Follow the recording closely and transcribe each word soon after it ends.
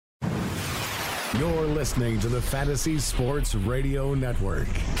You're listening to the Fantasy Sports Radio Network.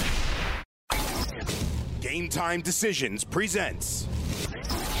 Game Time Decisions presents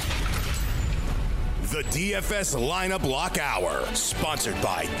the DFS Lineup Lock Hour, sponsored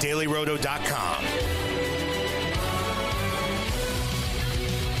by DailyRoto.com.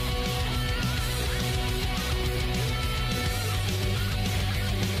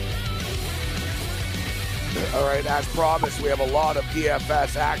 All right, as promised, we have a lot of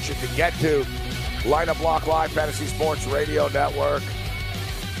DFS action to get to. Lineup Lock Live, Fantasy Sports Radio Network.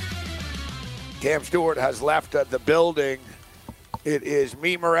 Cam Stewart has left the building. It is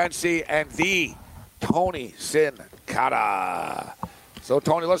me, Morency, and the Tony Sincata. So,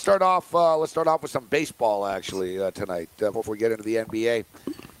 Tony, let's start off with some baseball, actually, tonight, before we get into the NBA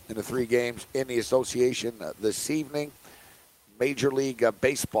and the three games in the association this evening. Major League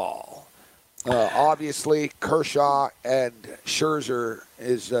Baseball. Obviously, Kershaw and Scherzer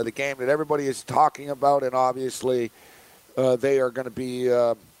is the game that everybody is talking about, and obviously they are going to be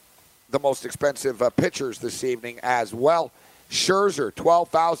the most expensive pitchers this evening as well. Scherzer,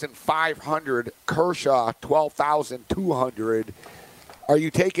 12,500. Kershaw, 12,200. Are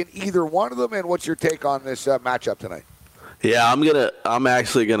you taking either one of them, and what's your take on this matchup tonight? Yeah, I'm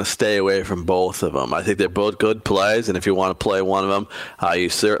actually gonna stay away from both of them. I think they're both good plays, and if you want to play one of them, you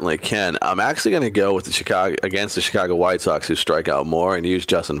certainly can. I'm actually gonna go with the Chicago White Sox, who strike out more, and use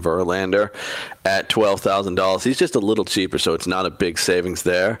Justin Verlander at $12,000. He's just a little cheaper, so it's not a big savings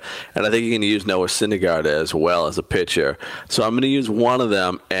there. And I think you can use Noah Syndergaard as well as a pitcher. So I'm gonna use one of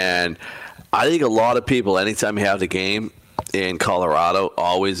them, and I think a lot of people, anytime you have the game in Colorado,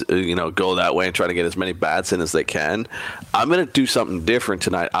 always go that way and try to get as many bats in as they can. I'm going to do something different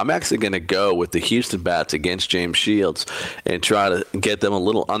tonight. I'm actually going to go with the Houston bats against James Shields and try to get them a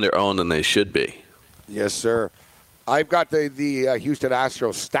little under-owned than they should be. Yes, sir. I've got the Houston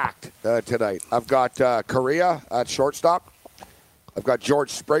Astros stacked tonight. I've got Correa at shortstop. I've got George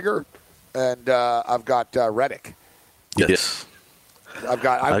Springer, and I've got Reddick. Yes.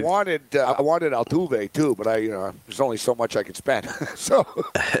 I wanted Altuve too, but there's only so much I could spend. So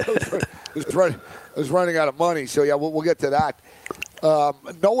I was running out of money. So yeah, we'll get to that.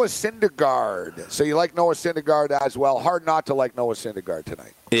 Noah Syndergaard. So you like Noah Syndergaard as well. Hard not to like Noah Syndergaard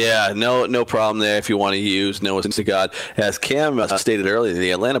tonight. Yeah, no problem there if you want to use Noah Syndergaard. As Cam stated earlier,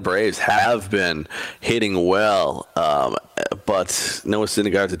 the Atlanta Braves have been hitting well, but Noah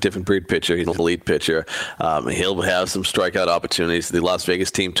Syndergaard's a different breed pitcher. He's an elite pitcher. He'll have some strikeout opportunities. The Las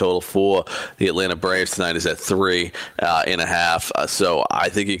Vegas team total for the Atlanta Braves tonight is at 3.5. So I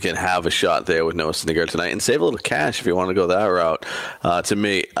think you can have a shot there with Noah Syndergaard tonight and save a little cash if you want to go that route. To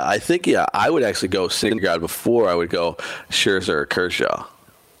me, I think, I would actually go Syndergaard before I would go Scherzer or Kershaw.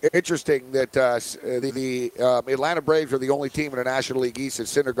 Interesting that the Atlanta Braves are the only team in the National League East that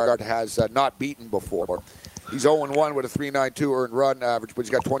Syndergaard has not beaten before. He's 0-1 with a 3.92 earned run average, but he's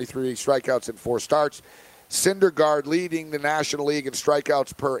got 23 strikeouts in 4 starts. Syndergaard leading the National League in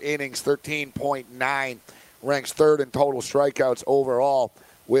strikeouts per innings, 13.9. Ranks third in total strikeouts overall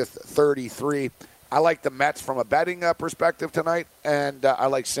with 33. I like the Mets from a betting perspective tonight, and I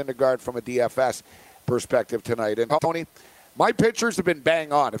like Syndergaard from a DFS perspective tonight. And Tony, my pitchers have been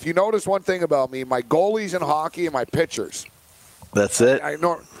bang on. If you notice one thing about me, my goalies in hockey and my pitchers. That's it? I've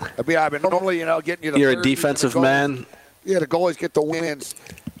been normally, getting you the You're third, a defensive man? Yeah, the goalies get the wins.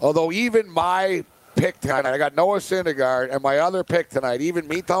 Although even my pick tonight, I got Noah Syndergaard, and my other pick tonight, even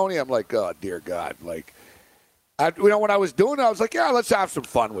me, Tony, I'm like, oh, dear God. Like, when I was doing it, I was like, yeah, let's have some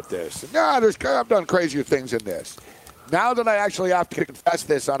fun with this. And, I've done crazier things in this. Now that I actually have to confess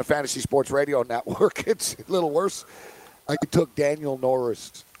this on a Fantasy Sports Radio Network, it's a little worse. I took Daniel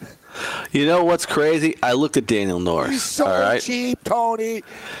Norris. You know what's crazy? I looked at Daniel Norris. He's so cheap, Tony.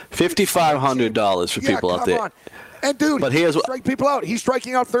 $5,500 for people out there. On. And, dude, but strike people out. He's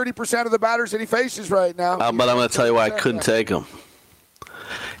striking out 30% of the batters that he faces right now. But I'm going to tell you why I couldn't take him.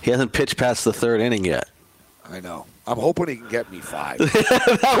 He hasn't pitched past the third inning yet. I know. I'm hoping he can get me 5.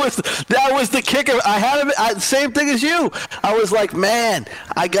 that was the kicker. I had him. Same thing as you. I was like, man,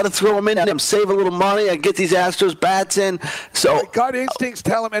 I got to throw him in and save a little money. I get these Astros bats in. So my gut instincts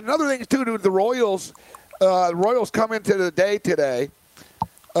tell him. And another thing too, dude, the Royals come into the day today.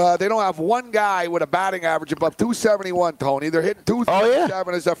 They don't have one guy with a batting average above 271. Tony, they're hitting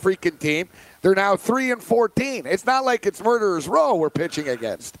 237 as a freaking team. They're now 3-14. It's not like it's Murderers Row we're pitching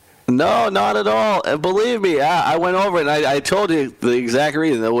against. No, not at all. And believe me, I went over it, and I told you the exact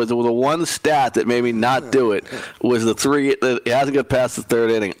reason. There was the one stat that made me not do it was the 3. It hasn't got past the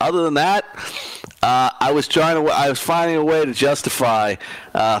third inning. Other than that, I was finding a way to justify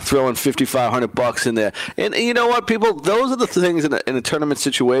throwing $5,500 in there. And you know what, people? Those are the things in a tournament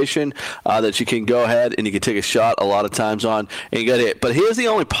situation that you can go ahead and you can take a shot a lot of times on and you get hit. But here's the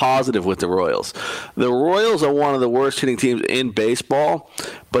only positive with the Royals. The Royals are one of the worst hitting teams in baseball,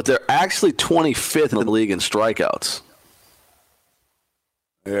 but they're actually 25th in the league in strikeouts.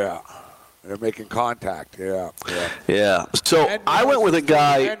 Yeah. They're making contact. Yeah. So I went with a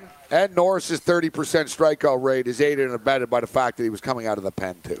guy. And Norris's 30% strikeout rate is aided and abetted by the fact that he was coming out of the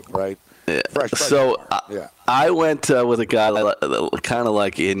pen too, right? Yeah. I went with a guy kind of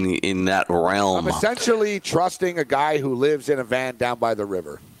like in that realm. I'm essentially trusting a guy who lives in a van down by the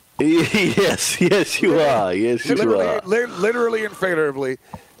river. Yes, you are. Yes, you are. Literally and figuratively.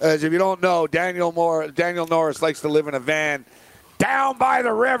 As if you don't know, Daniel Norris likes to live in a van down by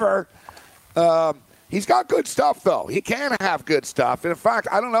the river. He's got good stuff, though. He can have good stuff. And in fact,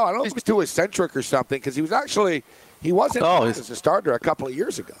 I don't know if he's too eccentric or something because he wasn't as a starter a couple of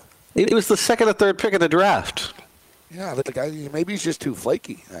years ago. He was the second or third pick in the draft. Yeah, maybe he's just too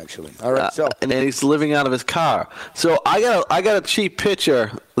flaky, actually. All right, and then he's living out of his car. So I got a cheap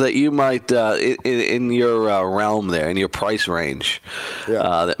pitcher that you might in your realm there, in your price range,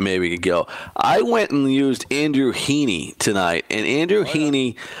 that maybe could go. I went and used Andrew Heaney tonight, and Andrew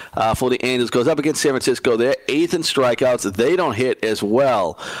Heaney for the Angels goes up against San Francisco. They're 8th in strikeouts. They don't hit as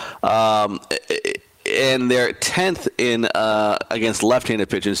well. And they're 10th in against left-handed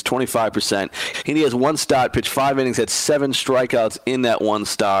pitchers, 25%. Heaney has one start, pitched 5 innings, had 7 strikeouts in that one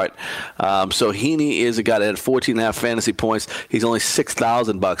start. So Heaney is a guy that had 14.5 fantasy points. He's only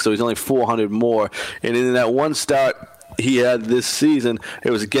 $6,000, so he's only $400 more. And in that one start he had this season, it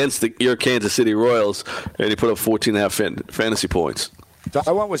was against your Kansas City Royals, and he put up 14.5 fantasy points.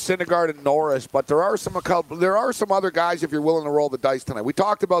 I went with Syndergaard and Norris, but there are some other guys if you're willing to roll the dice tonight. We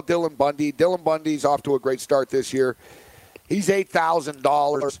talked about Dylan Bundy. Dylan Bundy's off to a great start this year. He's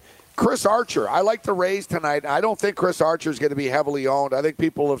 $8,000. Chris Archer, I like the Rays tonight. I don't think Chris Archer is going to be heavily owned. I think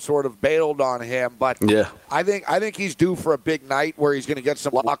people have sort of bailed on him, but I think he's due for a big night where he's going to get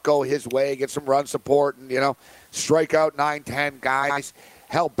some luck go his way, get some run support, and strike out 9-10 guys.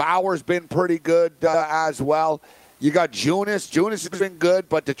 Hell, Bauer's been pretty good as well. You got Junis. Junis has been good,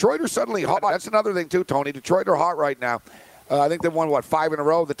 but Detroit are suddenly hot. That's another thing, too, Tony. Detroit are hot right now. I think they've won, 5 in a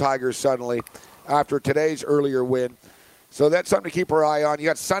row, the Tigers, suddenly, after today's earlier win. So that's something to keep our eye on. You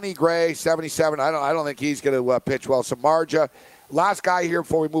got Sonny Gray, 77. I don't think he's going to pitch well. Samardzija. Last guy here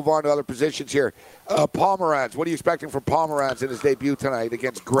before we move on to other positions here. Pomeranz. What are you expecting from Pomeranz in his debut tonight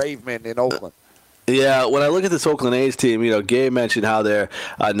against Graveman in Oakland? Yeah, when I look at this Oakland A's team, Gabe mentioned how they're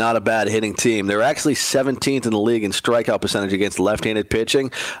not a bad hitting team. They're actually 17th in the league in strikeout percentage against left-handed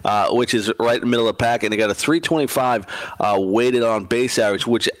pitching, which is right in the middle of the pack, and they got a 325 weighted on base average,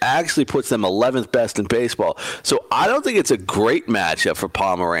 which actually puts them 11th best in baseball. So I don't think it's a great matchup for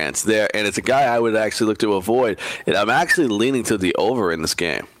Pomeranz there, and it's a guy I would actually look to avoid. And I'm actually leaning to the over in this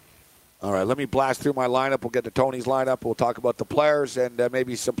game. All right, let me blast through my lineup. We'll get to Tony's lineup. We'll talk about the players and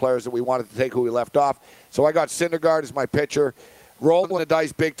maybe some players that we wanted to take who we left off. So I got Syndergaard as my pitcher. Rolling the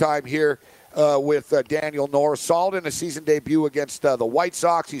dice big time here with Daniel Norris. Solid in a season debut against the White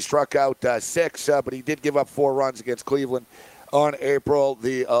Sox. He struck out 6, but he did give up 4 runs against Cleveland on April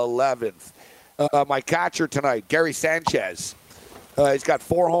the 11th. My catcher tonight, Gary Sanchez. He's got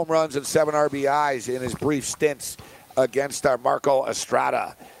 4 home runs and 7 RBIs in his brief stints against Marco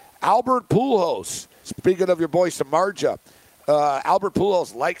Estrada. Albert Pujols, speaking of your boy Samardzija, Albert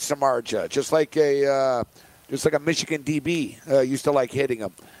Pujols likes Samardzija, just like a Michigan DB used to like hitting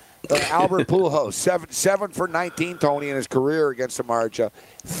him. Albert Pujols, 7 for 19, Tony, in his career against Samardzija.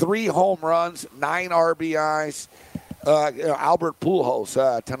 3 home runs, 9 RBIs. Albert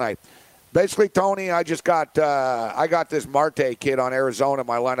Pujols tonight. Basically, Tony, I got this Marte kid on Arizona in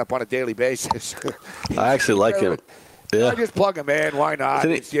my lineup on a daily basis. I actually like him. Yeah. I just plug him in. Why not?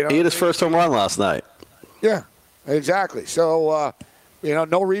 He hit his first home run last night. Yeah, exactly. So,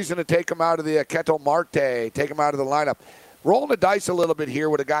 no reason to take him out of the Ketel Marte, take him out of the lineup. Rolling the dice a little bit here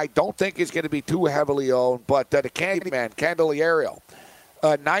with a guy I don't think is going to be too heavily owned, but the Candyman, Candelario,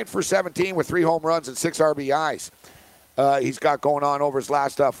 9 for 17 with 3 home runs and 6 RBIs. He's got going on over his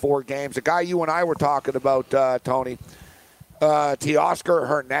last 4 games. The guy you and I were talking about, Tony, Teoscar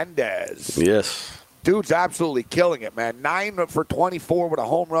Hernandez. Yes. Dude's absolutely killing it, man. 9 for 24 with a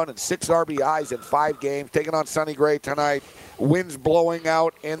home run and 6 RBIs in 5 games. Taking on Sonny Gray tonight. Winds blowing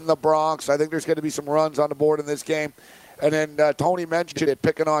out in the Bronx. I think there's going to be some runs on the board in this game. And then Tony mentioned it,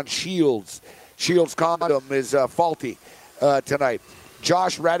 picking on Shields. Shields' condom is faulty tonight.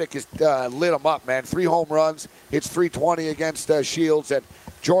 Josh Reddick has lit him up, man. 3 home runs. It's 320 against Shields. And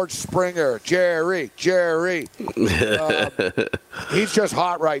George Springer, Jerry. He's just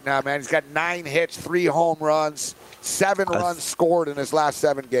hot right now, man. He's got 9 hits, 3 home runs, 7 runs scored in his last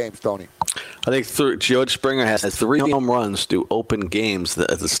 7 games, Tony. I think George Springer has 3 home runs to open games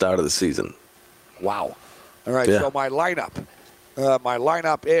at the start of the season. Wow. All right, so my lineup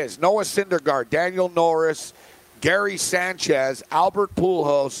is Noah Syndergaard, Daniel Norris, Gary Sanchez, Albert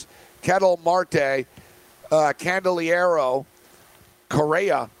Pujols, Ketel Marte, Candeliero,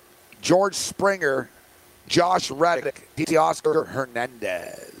 Correa, George Springer, Josh Reddick, Teoscar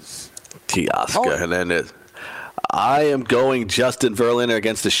Hernandez. I am going Justin Verlander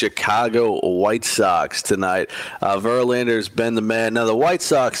against the Chicago White Sox tonight. Verlander's been the man. Now, the White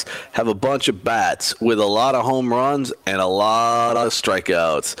Sox have a bunch of bats with a lot of home runs and a lot of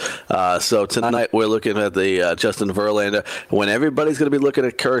strikeouts. So tonight we're looking at the Justin Verlander. When everybody's going to be looking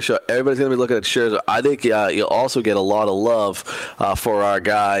at Kershaw, everybody's going to be looking at Scherzer. I think you'll also get a lot of love for our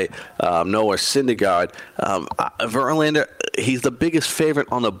guy, Noah Syndergaard. Verlander, he's the biggest favorite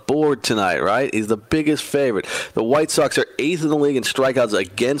on the board tonight, right? He's the biggest favorite. The White Sox are 8th in the league in strikeouts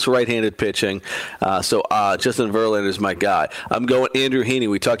against right-handed pitching. So Justin Verlander is my guy. I'm going Andrew Heaney.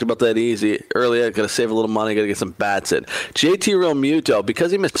 We talked about that easy earlier. Got to save a little money. Got to get some bats in. JT Realmuto,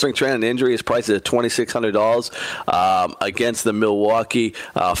 because he missed spring training injury, his price is at $2,600 against the Milwaukee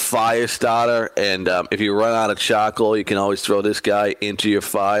Fire starter. And if you run out of charcoal, you can always throw this guy into your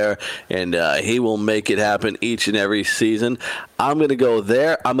fire, and he will make it happen each and every season. I'm going to go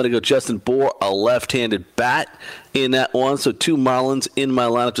there. I'm going to go Justin Bour, a left-handed bat in that one. So 2 Marlins in my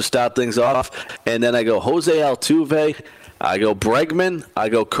lineup to start things off. And then I go Jose Altuve, I go Bregman, I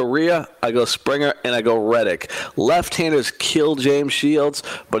go Correa, I go Springer, and I go Reddick. Left-handers kill James Shields,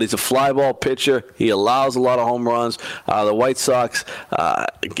 but he's a fly ball pitcher. He allows a lot of home runs. The White Sox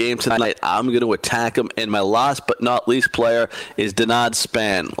game tonight, I'm going to attack him. And my last but not least player is Denard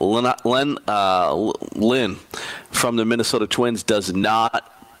Span. Lynn from the Minnesota Twins does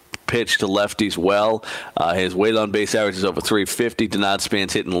not pitch to lefties well. His weighted on base average is over 350. Denard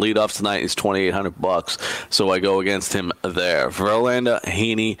Span's hitting leadoffs tonight. He's $2,800. So I go against him there. Verlander,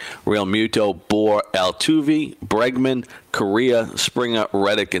 Heaney, Realmuto, Bour, Altuve, Bregman, Correa, Springer,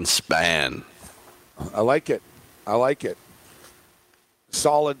 Reddick, and Span. I like it.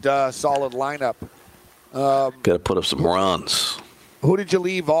 Solid lineup. Got to put up some runs. Who did you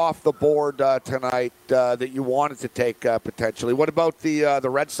leave off the board tonight that you wanted to take potentially? What about the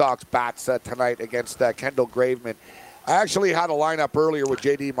Red Sox bats tonight against Kendall Graveman? I actually had a lineup earlier with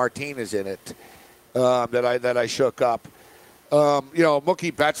J.D. Martinez in it that I shook up.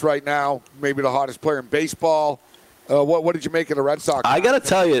 Mookie Betts right now, maybe the hottest player in baseball. What did you make of the Red Sox? I got to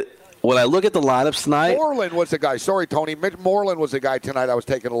tell you, when I look at the lineups tonight, Moreland was the guy. Sorry, Tony. Mitch Moreland was the guy tonight I was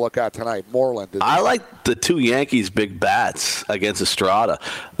taking a look at tonight. Moreland. I like the 2 Yankees big bats against Estrada.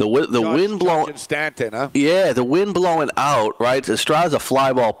 The wind blowing. Stanton, huh? Yeah, the wind blowing out, right? Estrada's a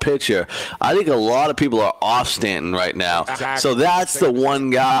fly ball pitcher. I think a lot of people are off Stanton right now. Exactly. So that's the one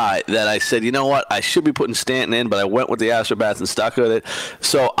guy that I said, you know what? I should be putting Stanton in, but I went with the Astro bats and stuck with it.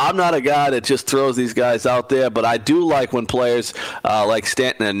 So I'm not a guy that just throws these guys out there, but I do like when players like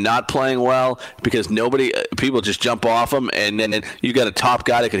Stanton are not playing well, because people just jump off them, and then you got a top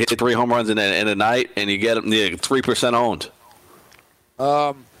guy that could hit 3 home runs in a night, and you get him 3% owned.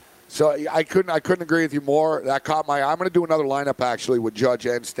 So I couldn't agree with you more. That caught my eye. I'm going to do another lineup actually with Judge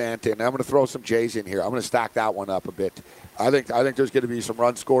and Stanton. I'm going to throw some Jays in here. I'm going to stack that one up a bit. I think there's going to be some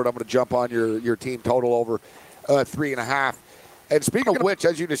runs scored. I'm going to jump on your team total over 3.5. And speaking of which,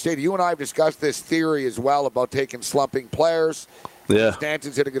 as you just stated, you and I have discussed this theory as well about taking slumping players. Yeah.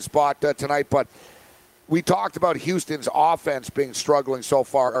 Stanton's in a good spot tonight, but we talked about Houston's offense being struggling so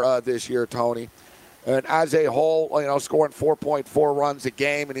far this year, Tony. And as a whole, scoring 4.4 runs a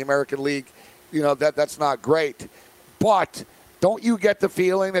game in the American League, that's not great. But don't you get the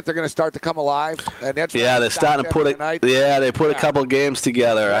feeling that they're going to start to come alive? And that's they're starting to put it. Yeah, they put a couple games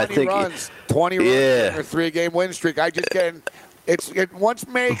together. 20 runs in a 3-game win streak. Once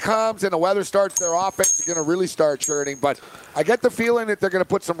May comes and the weather starts, their offense is going to really start churning. But I get the feeling that they're going to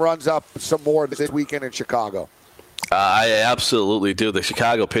put some runs up some more this weekend in Chicago. I absolutely do. The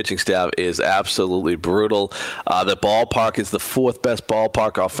Chicago pitching staff is absolutely brutal. The ballpark is the 4th best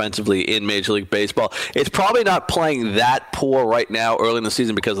ballpark offensively in Major League Baseball. It's probably not playing that poor right now early in the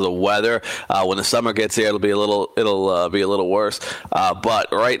season because of the weather. When the summer gets here, it'll be a little worse.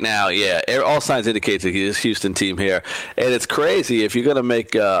 But right now, all signs indicate that this Houston team here, and it's crazy if you're going to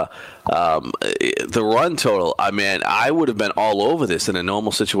make the run total. I would have been all over this in a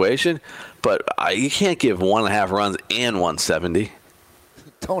normal situation, but you can't give 1.5 runs and 170.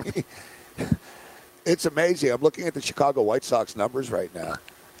 Tony, it's amazing. I'm looking at the Chicago White Sox numbers right now.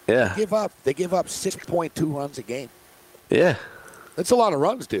 Yeah. They give up 6.2 runs a game. Yeah. That's a lot of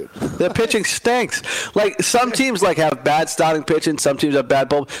runs, dude. Their pitching stinks. Like, some teams have bad starting pitching. Some teams have bad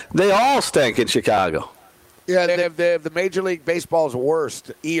bullpen. They all stink in Chicago. Yeah, they have the Major League Baseball's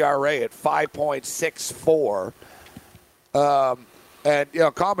worst ERA at 5.64.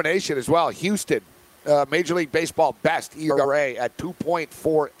 And, combination as well. Houston, Major League Baseball best ERA at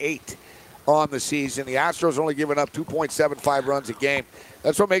 2.48 on the season. The Astros only giving up 2.75 runs a game.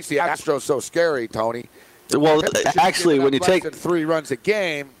 That's what makes the Astros so scary, Tony. Well, actually, when you take 3 runs a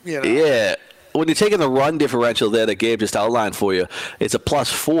game, Yeah. When you're taking the run differential there that Gabe just outlined for you, it's a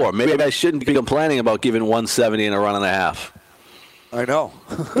 +4. Maybe I shouldn't be complaining about giving 170 and a run and a half. I know.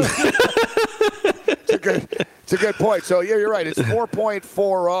 It's a good point. So, yeah, you're right. It's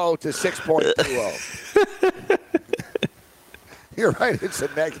 4.40 to 6.20. You're right. It's a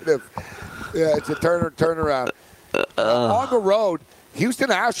negative. Yeah, it's a turnaround. On the road, Houston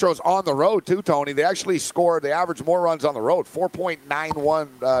Astros on the road, too, Tony. They actually scored. They average more runs on the road,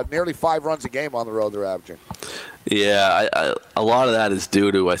 4.91, nearly 5 runs a game on the road they're averaging. Yeah, a lot of that is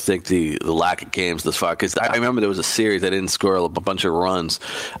due to, I think, the lack of games this far. Because I remember there was a series that didn't score a bunch of runs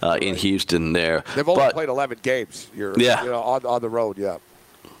in Houston there. They've only played 11 games. On the road, yeah.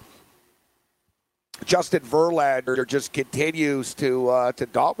 Justin Verlander just continues to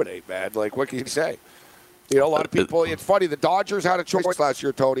dominate, man. Like, what can you say? A lot of people, it's funny, the Dodgers had a choice last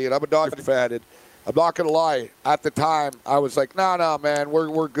year, Tony, and I'm a Dodger fan, and I'm not going to lie. At the time, I was like, no, man,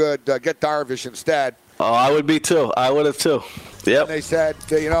 we're good. Get Darvish instead. Oh, I would be, too. I would have, too. Yep. And they said,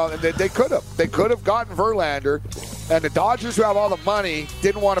 they could have. They could have gotten Verlander, and the Dodgers, who have all the money,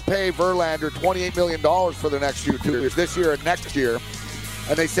 didn't want to pay Verlander $28 million for the next 2 years, this year and next year.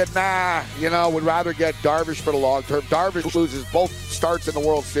 And they said, nah, would rather get Darvish for the long term. Darvish loses both starts in the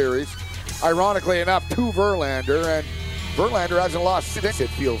World Series. Ironically enough, to Verlander, and Verlander hasn't lost since, it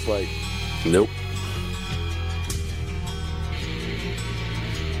feels like. Nope.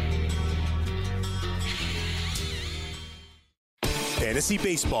 Fantasy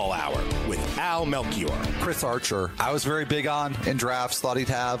Baseball Hour with Al Melchior. Chris Archer, I was very big on in drafts, thought he'd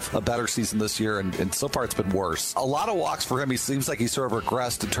have a better season this year, and so far it's been worse. A lot of walks for him. He seems like he's sort of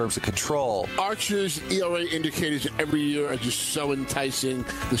regressed in terms of control. Archer's ERA indicators every year are just so enticing.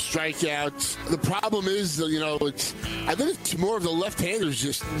 The strikeouts. The problem is, I think it's more of the left-handers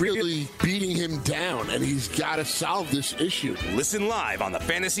just really beating him down, and he's got to solve this issue. Listen live on the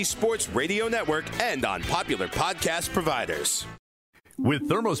Fantasy Sports Radio Network and on popular podcast providers. With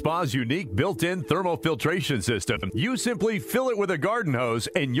ThermoSpa's unique built-in thermofiltration system, you simply fill it with a garden hose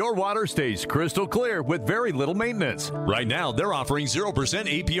and your water stays crystal clear with very little maintenance. Right now, they're offering 0%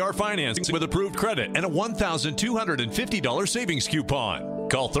 APR financing with approved credit and a $1,250 savings coupon.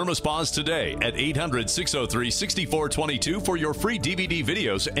 Call ThermoSpas today at 800-603-6422 for your free DVD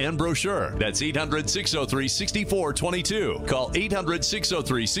videos and brochure. That's 800-603-6422. Call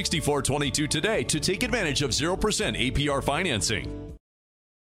 800-603-6422 today to take advantage of 0% APR financing.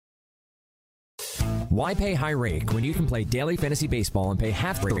 Why pay high rake when you can play daily fantasy baseball and pay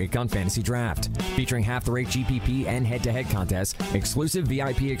half the rake on Fantasy Draft? Featuring half the rake GPP and head-to-head contests, exclusive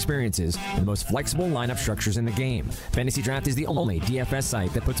VIP experiences, and the most flexible lineup structures in the game. Fantasy Draft is the only DFS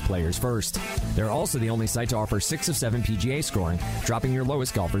site that puts players first. They're also the only site to offer 6 of 7 PGA scoring, dropping your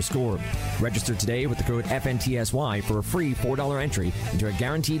lowest golfer score. Register today with the code FNTSY for a free $4 entry into a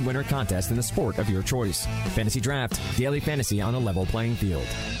guaranteed winner contest in the sport of your choice. Fantasy Draft, daily fantasy on a level playing field.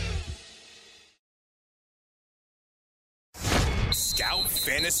 Scout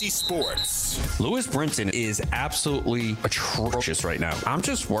Fantasy Sports. Lewis Brinson is absolutely atrocious right now. I'm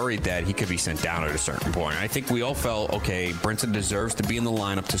just worried that he could be sent down at a certain point. I think we all felt, okay, Brinson deserves to be in the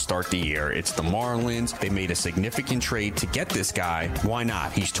lineup to start the year. It's the Marlins. They made a significant trade to get this guy. Why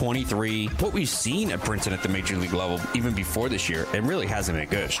not? He's 23. What we've seen at Brinson at the Major League level, even before this year, it really hasn't been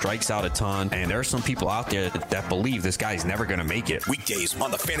good. Strikes out a ton, and there are some people out there that believe this guy's never going to make it. Weekdays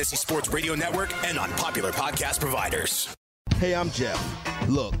on the Fantasy Sports Radio Network and on popular podcast providers. Hey, I'm Jeff.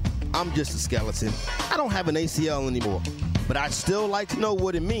 Look, I'm just a skeleton. I don't have an ACL anymore, but I'd still like to know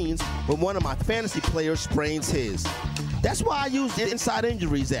what it means when one of my fantasy players sprains his. That's why I use the Inside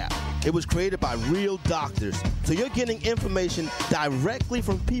Injuries app. It was created by real doctors, so you're getting information directly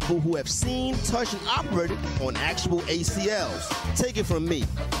from people who have seen, touched, and operated on actual ACLs. Take it from me,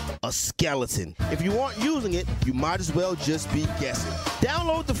 a skeleton. If you aren't using it, you might as well just be guessing.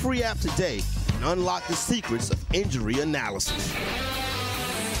 Download the free app today and unlock the secrets of injury analysis.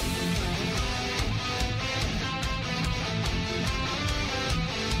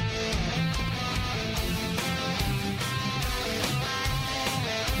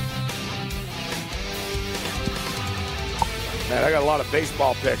 Man, I got a lot of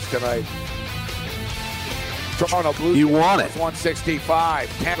baseball picks tonight. Toronto Blue You Jays want it. -165.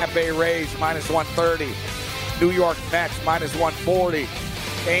 Tampa Bay Rays -130. New York Mets -140.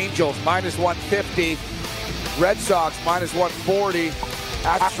 Angels -150. Red Sox -140.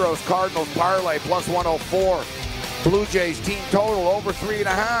 Astros Cardinals parlay +104. Blue Jays team total over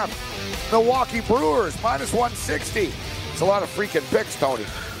 3.5. Milwaukee Brewers -160. It's a lot of freaking picks, Tony.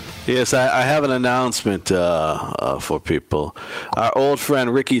 Yes, I have an announcement for people. Our old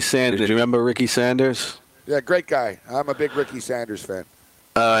friend Ricky Sanders. Do you remember Ricky Sanders? Yeah, great guy. I'm a big Ricky Sanders fan.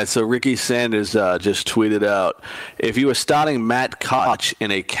 All right, so Ricky Sanders just tweeted out, if you were starting Matt Koch in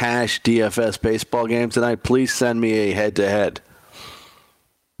a cash DFS baseball game tonight, please send me a head-to-head.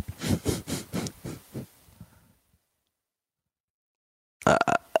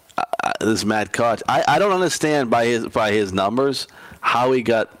 This is Matt Koch. I don't understand by his numbers how he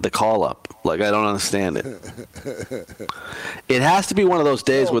got the call up. Like, I don't understand it. It has to be one of those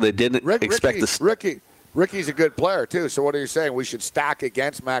days where they didn't expect this. Ricky's a good player, too. So what are you saying? We should stack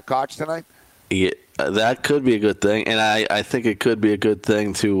against Matt Koch tonight? Yeah, that could be a good thing. And I think it could be a good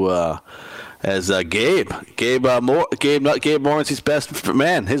thing to as Gabe Morency's best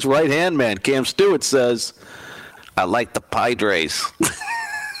man, his right-hand man, Cam Stewart, says, I like the Padres.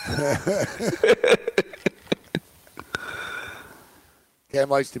 Cam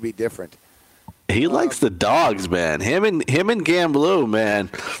likes to be different. He likes the dogs, man. Him and Gamblu, man.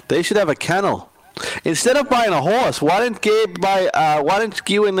 They should have a kennel. Instead of buying a horse, why didn't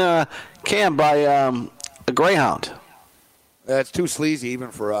you and Cam buy a greyhound? That's too sleazy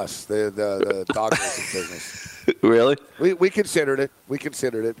even for us, the dog racing business. Really? We considered it.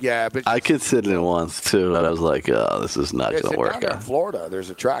 Yeah, but I considered it once too, and I was like, "Oh, this is not going to work down out." in Florida, there's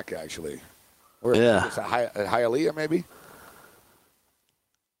a track actually. Yeah. It's at Hialeah, maybe.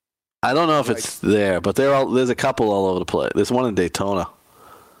 I don't know if it's there, but there's a couple all over the place. There's one in Daytona.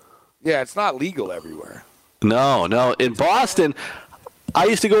 Yeah, it's not legal everywhere. No. In Boston, I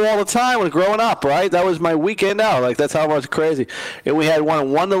used to go all the time when growing up, right? That was my weekend out. Like, that's how much crazy. And we had one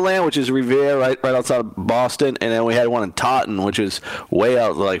in Wonderland, which is Revere, right outside of Boston. And then we had one in Taunton, which is way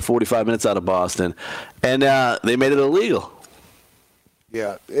out, like 45 minutes out of Boston. And they made it illegal.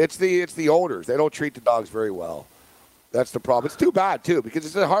 Yeah, it's the owners. They don't treat the dogs very well. That's the problem. It's too bad too, because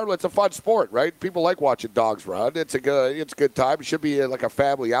it's a fun sport, right? People like watching dogs run. It's a good time. It should be like a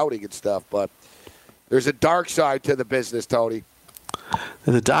family outing and stuff. But there's a dark side to the business, Tony.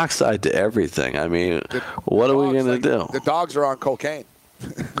 There's a dark side to everything. I mean, what are we going to do? The dogs are on cocaine.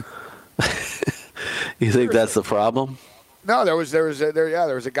 You think that's the problem? No, there was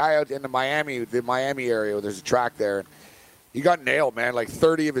a guy out in the Miami area. There's a track there. And he got nailed, man. Like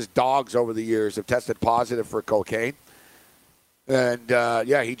 30 of his dogs over the years have tested positive for cocaine. And,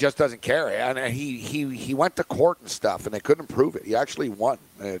 he just doesn't care. And he went to court and stuff, and they couldn't prove it. He actually won.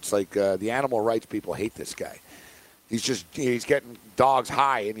 And it's like the animal rights people hate this guy. He's getting dogs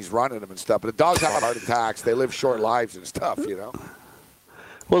high, and he's running them and stuff. But the dogs have heart attacks. They live short lives and stuff, you know.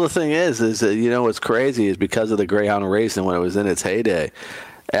 Well, the thing is that, what's crazy is because of the greyhound racing when it was in its heyday,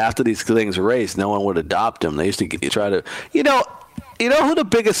 after these things raced, no one would adopt them. They used to try to, you know who the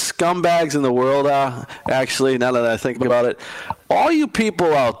biggest scumbags in the world are, actually, now that I think about it? All you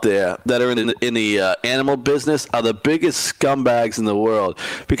people out there that are in the animal business are the biggest scumbags in the world,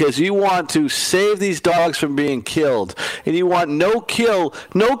 because you want to save these dogs from being killed, and you want no kill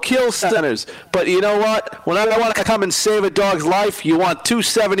centers. But you know what? When I want to come and save a dog's life, you want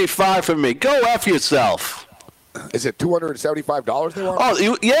 $275 from me. Go F yourself. Is it $275 they want?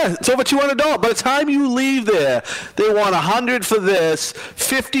 Oh, yeah, it's over $200. By the time you leave there, they want $100 for this,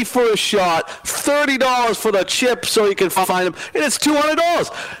 $50 for a shot, $30 for the chip so you can find them, and it's $200.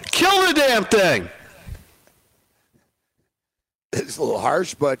 Kill the damn thing. It's a little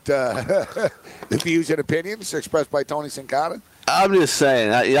harsh, but the views and opinions expressed by Tony Sincata. I'm just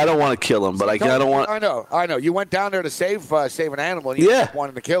saying, I don't want to kill him, but I don't want. I know. You went down there to save an animal, and you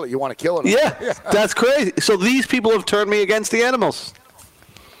wanted to kill it. You want to kill it. Yeah, that's crazy. So these people have turned me against the animals.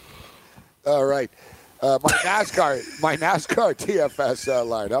 All right, my NASCAR TFS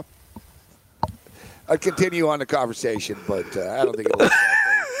lineup. I'd continue on the conversation, but I don't think it'll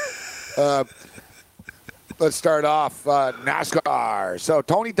work. Let's start off NASCAR. So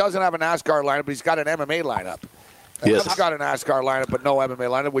Tony doesn't have a NASCAR lineup, but he's got an MMA lineup. Yes. I've got a NASCAR lineup, but no MMA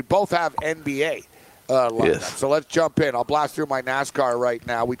lineup. We both have NBA lineup. Yes. So let's jump in. I'll blast through my NASCAR right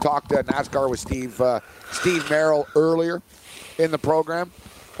now. We talked NASCAR with Steve Merrill earlier in the program.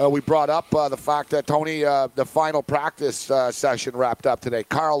 We brought up the fact that Tony, the final practice session wrapped up today.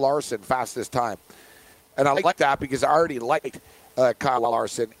 Kyle Larson, fastest time. And I like that because I already liked Kyle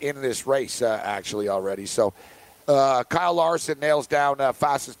Larson in this race, actually, already. So Kyle Larson nails down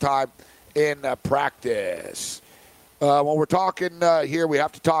fastest time in practice. When we're talking here, we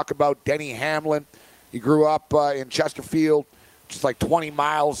have to talk about Denny Hamlin. He grew up in Chesterfield, just like 20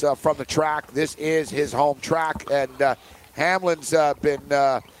 miles from the track. This is his home track, and Hamlin's been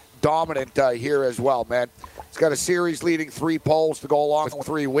dominant here as well, man. He's got a series-leading 3 poles to go along with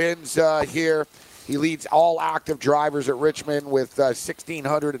 3 wins here. He leads all active drivers at Richmond with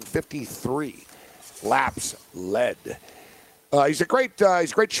 1,653 laps led. He's a great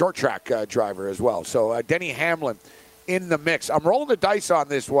short track driver as well. So Denny Hamlin in the mix. I'm rolling the dice on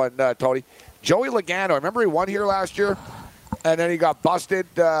this one, Tony. Joey Logano, remember he won here last year? And then he got busted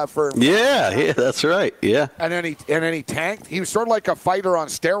for. Yeah, that's right. Yeah. And then he tanked. He was sort of like a fighter on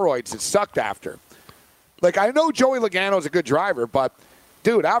steroids. It sucked after. Like, I know Joey Logano's a good driver, but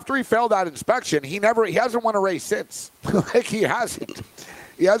dude, after he failed that inspection, he hasn't won a race since. Like, he hasn't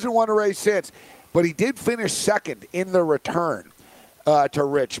won a race since. But he did finish second in the return to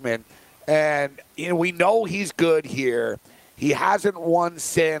Richmond, and we know he's good here. He hasn't won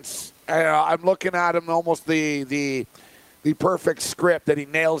since. I'm looking at him almost the perfect script that he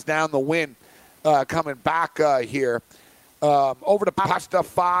nails down the win coming back here. Over the past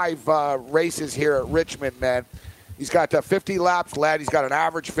 5 races here at Richmond, man, he's got 50 laps led. He's got an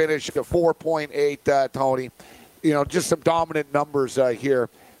average finish of 4.8, Tony. Just some dominant numbers here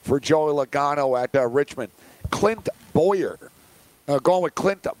for Joey Logano at Richmond. Clint Bowyer, going with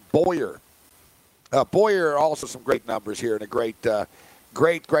Clint Bowyer. Bowyer also some great numbers here and a great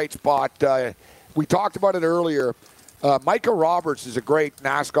spot. We talked about it earlier. Micah Roberts is a great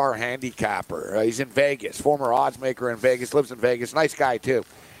NASCAR handicapper. He's in Vegas, former odds maker in Vegas, lives in Vegas. Nice guy, too.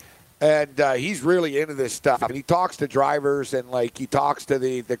 And he's really into this stuff. And he talks to drivers and, he talks to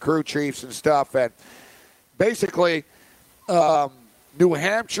the crew chiefs and stuff. And basically, New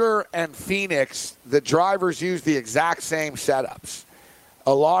Hampshire and Phoenix, the drivers use the exact same setups.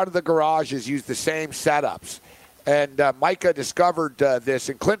 A lot of the garages use the same setups. And Micah discovered this.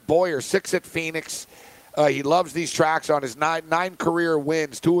 And Clint Bowyer, 6 at Phoenix. He loves these tracks on his 9 career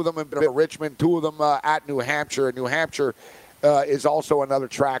wins, 2 of them in Richmond, 2 of them at New Hampshire. And New Hampshire is also another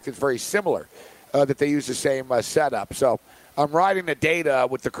track that's very similar, that they use the same setup. So I'm riding the data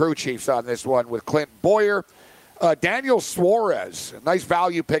with the crew chiefs on this one with Clint Bowyer. Daniel Suarez, a nice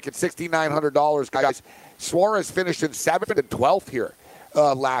value pick at $6,900, guys. Suarez finished in 7th and 12th here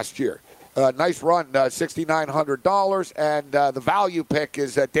last year. Nice run, $6,900. And the value pick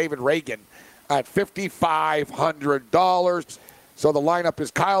is David Reagan at $5,500. So the lineup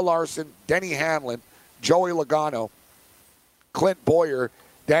is Kyle Larson, Denny Hamlin, Joey Logano, Clint Bowyer,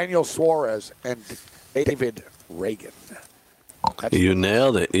 Daniel Suarez, and David Reagan. You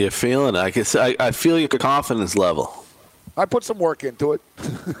nailed it. You're feeling it. I feel your confidence level. I put some work into it.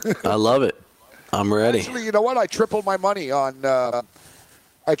 I love it. I'm ready. Actually, you know what? I tripled my money on. Put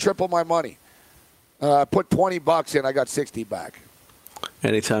 $20 in. I got 60 back.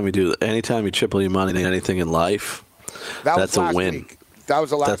 Anytime you triple your money in anything in life, that's a win. Week. That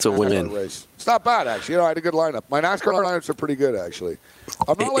was the last That's a win. Race. It's not bad, actually. I had a good lineup. My NASCAR lineups are pretty good, actually.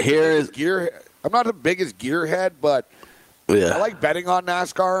 I'm not I'm not the biggest gearhead, but I like betting on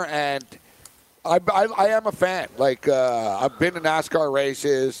NASCAR, and I am a fan. I've been to NASCAR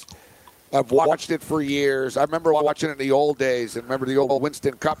races. I've watched it for years. I remember watching it in the old days, and remember the old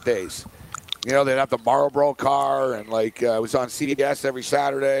Winston Cup days. They'd have the Marlboro car, and it was on CBS every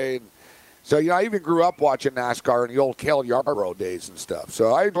Saturday. And so, I even grew up watching NASCAR in the old Cale Yarborough days and stuff.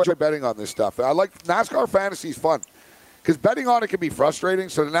 So I enjoy betting on this stuff. I like NASCAR fantasy is fun. Because betting on it can be frustrating,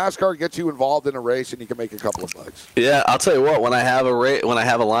 so the NASCAR gets you involved in a race, and you can make a couple of bucks. Yeah, I'll tell you what. When I have a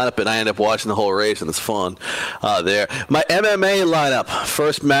lineup, and I end up watching the whole race, and it's fun there. My MMA lineup,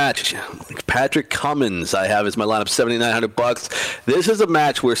 first match, Patrick Cummins. I have as my lineup, $7,900. This is a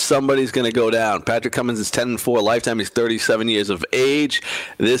match where somebody's going to go down. Patrick Cummins is 10-4 lifetime. He's 37 years of age.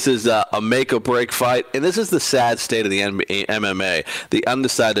 This is a make or break fight, and this is the sad state of the MMA. The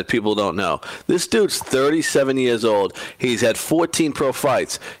undecided people don't know. This dude's 37 years old. He's had 14 pro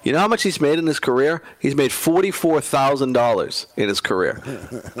fights. You know how much he's made in his career? He's made $44,000 in his career.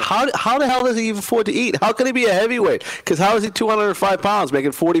 How the hell does he even afford to eat? How can he be a heavyweight? Because how is he 205 pounds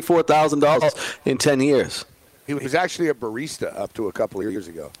making $44,000 in 10 years? He was actually a barista up to a couple of years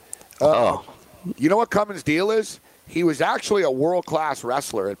ago. You know what Cummins' deal is? He was actually a world-class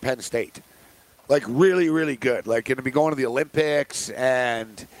wrestler at Penn State. Really, really good. Going to be going to the Olympics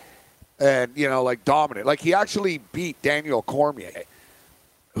and dominant. He actually beat Daniel Cormier,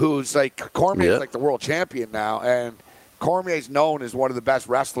 who's Cormier's the world champion now, and Cormier's known as one of the best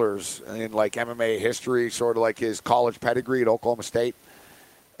wrestlers in MMA history, sort of his college pedigree at Oklahoma State.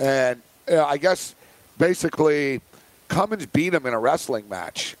 And I guess basically Cummins beat him in a wrestling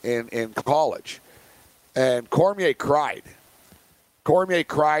match in college. And Cormier cried. Cormier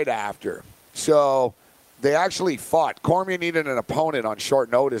cried after. So they actually fought. Cormier needed an opponent on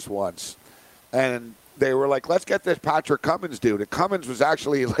short notice once. And they were like, let's get this Patrick Cummins dude. And Cummins was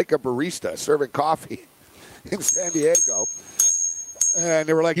actually like a barista serving coffee in San Diego. And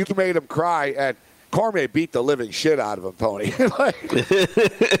they were like, you made him cry. And Cormier beat the living shit out of him, Tony.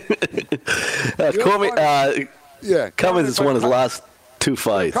 Cummins has won his last 2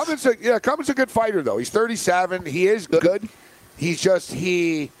 fights. Cummins a good fighter, though. He's 37. He is good. He's just,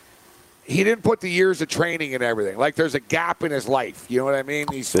 he didn't put the years of training and everything. Like, there's a gap in his life. You know what I mean?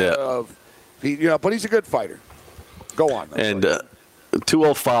 He's but he's a good fighter. Go on. And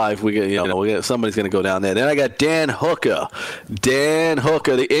 205, we get somebody's going to go down there. Then I got Dan Hooker. Dan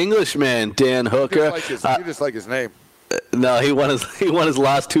Hooker, the Englishman, Dan Hooker. You just like his name. No, he won his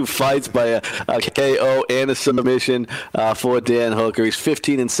last 2 fights by a KO and a submission for Dan Hooker. He's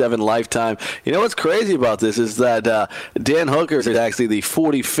 15-7 lifetime. You know what's crazy about this is that Dan Hooker is actually the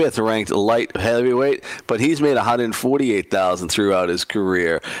 45th ranked light heavyweight, but he's made $148,000 throughout his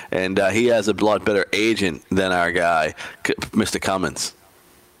career, and he has a lot better agent than our guy, Mr. Cummins.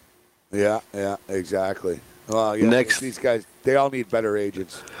 Yeah, exactly. Well, yeah, these guys, they all need better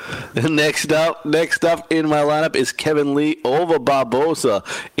agents. Next up in my lineup is Kevin Lee over Barbosa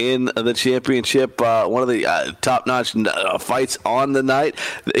in the championship. One of the top-notch fights on the night.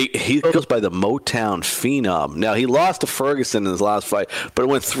 He goes by the Motown Phenom. Now, he lost to Ferguson in his last fight, but it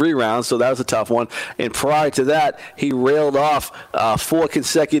went 3 rounds, so that was a tough one. And prior to that, he railed off 4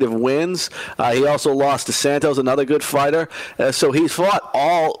 consecutive wins. He also lost to Santos, another good fighter. So he's fought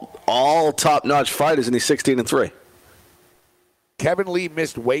all top-notch fighters, and he's 16-3. Kevin Lee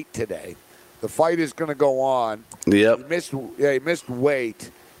missed weight today. The fight is going to go on. Yep. He missed weight.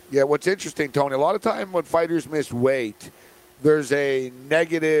 Yeah, what's interesting, Tony, a lot of time when fighters miss weight, there's a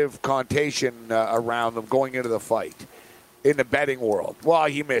negative connotation around them going into the fight in the betting world. Well,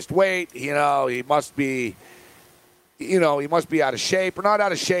 he missed weight. He must be out of shape, or not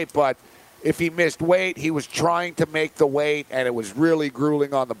out of shape, but if he missed weight, he was trying to make the weight, and it was really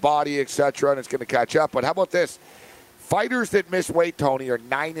grueling on the body, etc., and it's going to catch up. But how about this? Fighters that miss weight, Tony, are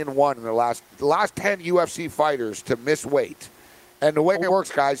 9-1 in the last 10 UFC fighters to miss weight. And the way it works,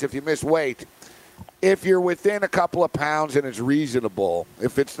 guys, if you miss weight, if you're within a couple of pounds and it's reasonable,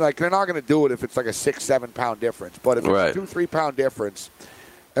 if it's like, they're not going to do it if it's like a 6-7 pound difference, but if it's a 2-3 pound difference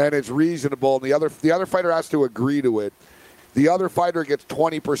and it's reasonable, and the other fighter has to agree to it, the other fighter gets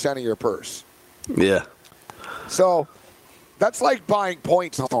 20% of your purse. Yeah. So that's like buying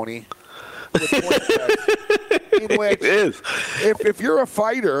points, Tony. In which, it is. If you're a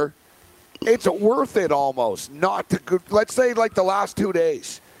fighter, it's worth it almost not to go. Let's say like the last 2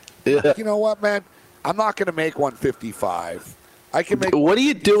 days. Yeah. Like, you know what, man? I'm not going to make 155. I can make. What do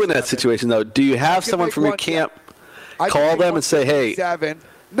you do in that situation, though? Do you have someone from your camp call them and say, "Hey"?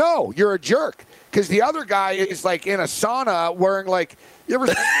 No, you're a jerk. Because the other guy is like in a sauna wearing like, you ever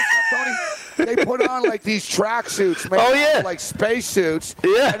seen this stuff, Tony? They put on like these track suits, like space suits.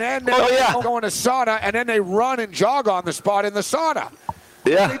 Yeah. And then they go in a sauna, and then they run and jog on the spot in the sauna.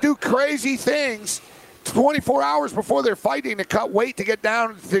 Yeah. They do crazy things 24 hours before they're fighting to cut weight to get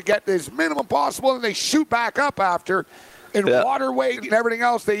down to get as minimum possible, and they shoot back up after. And water weight and everything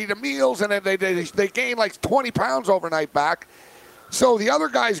else. They eat the meals, and then they gain like 20 pounds overnight back. So the other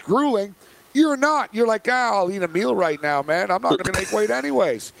guy's grueling. You're not. You're like, I'll eat a meal right now, man. I'm not going to make weight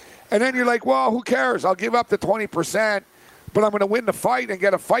anyways. And then you're like, well, who cares? I'll give up the 20%, but I'm going to win the fight and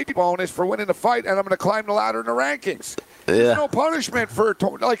get a fight bonus for winning the fight, and I'm going to climb the ladder in the rankings. Yeah. There's no punishment for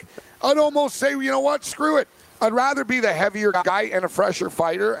like. I'd almost say, you know what? Screw it. I'd rather be the heavier guy and a fresher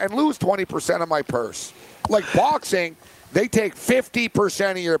fighter and lose 20% of my purse. Like boxing, they take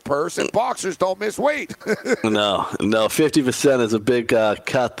 50% of your purse, and boxers don't miss weight. No, 50% is a big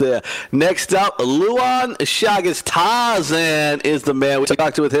cut there. Next up, Luan Chagas. Tarzan is the man. We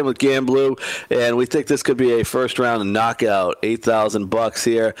talked with him with Gamblu, and we think this could be a first-round knockout. $8,000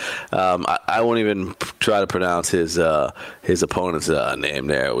 here. I won't even try to pronounce his opponent's name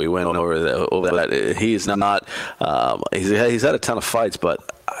there. We went over that. He's not. He's had a ton of fights,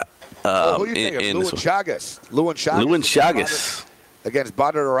 but. Who do you think of? Luan Chagas. Against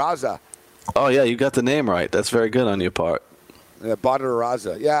Badr Raza. Oh, yeah, you got the name right. That's very good on your part. Yeah, Badr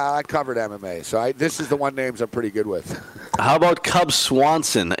Raza. Yeah, I covered MMA, so this is the one names I'm pretty good with. How about Cub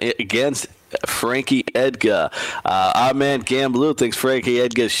Swanson against Frankie Edgar? Our man Gamblu thinks Frankie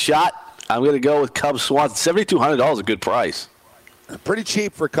Edgar's shot. I'm going to go with Cub Swanson. $7,200 a good price. Pretty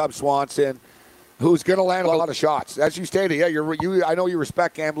cheap for Cub Swanson, who's going to land a lot of shots. As you stated, I know you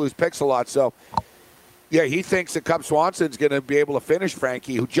respect Gamblu's picks a lot, so Yeah, he thinks that Cub Swanson's going to be able to finish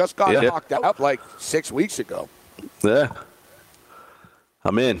Frankie, who just got knocked out like 6 weeks ago. Yeah.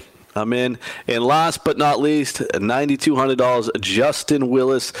 I'm in. And last but not least, $9,200, Justin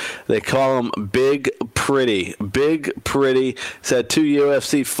Willis. They call him Big Pretty. Big Pretty. He's had 2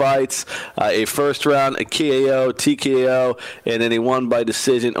 UFC fights, a first round, a KO, TKO, and then he won by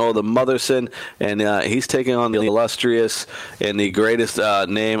decision over the Motherson. And he's taking on the illustrious and the greatest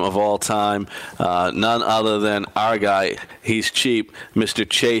name of all time, none other than our guy. He's cheap, Mr.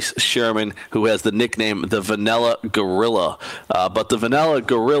 Chase Sherman, who has the nickname the Vanilla Gorilla. But the Vanilla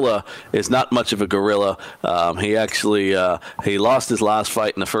Gorilla is not much of a gorilla. He actually he lost his last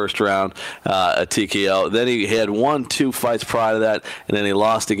fight in the first round, a TKO. Then he had 1-2 fights prior to that, and then he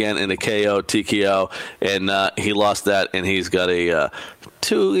lost again in a KO, TKO, and he lost that, and he's got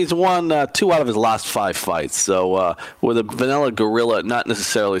he's won 2 out of his last 5 fights. So with a Vanilla Gorilla, not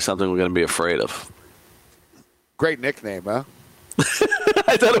necessarily something we're going to be afraid of. Great nickname, huh?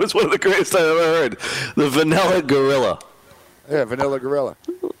 I thought it was one of the greatest I've ever heard. The Vanilla Gorilla. Yeah, Vanilla Gorilla.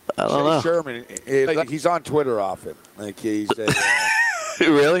 I don't know. Sherman, he's on Twitter often. Like he's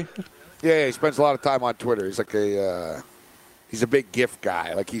really? Yeah, he spends a lot of time on Twitter. He's like he's a big gift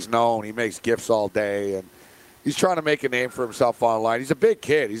guy. Like he's known. He makes gifts all day, and he's trying to make a name for himself online. He's a big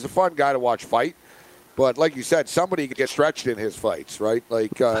kid. He's a fun guy to watch fight. But like you said, somebody gets stretched in his fights, right?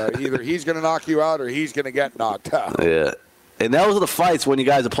 Like either he's going to knock you out or he's going to get knocked out. Yeah. And those are the fights when you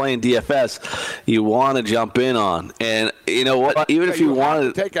guys are playing DFS you want to jump in on. And you know what? Even if you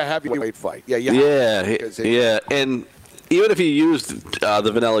wanted to take a heavyweight fight. Yeah. And even if you used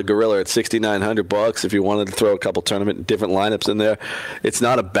the Vanilla Gorilla at $6,900, if you wanted to throw a couple tournament different lineups in there, it's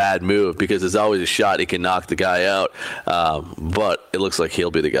not a bad move because there's always a shot he can knock the guy out. But it looks like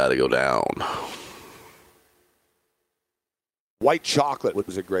he'll be the guy to go down. White Chocolate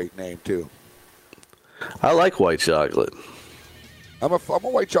was a great name too. I like White Chocolate. I'm a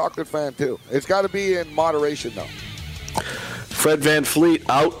White Chocolate fan too. It's got to be in moderation though. Fred VanVleet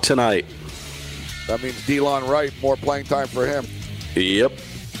out tonight. That means Delon Wright, more playing time for him. Yep.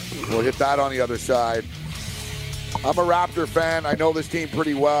 We'll hit that on the other side. I'm a Raptor fan. I know this team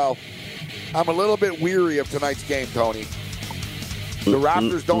pretty well. I'm a little bit weary of tonight's game, Tony. The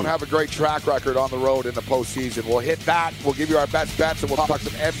Raptors don't have a great track record on the road in the postseason. We'll hit that. We'll give you our best bets, and we'll talk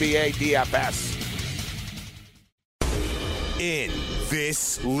some NBA DFS. In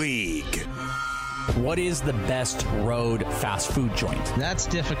this league. What is the best road fast food joint? That's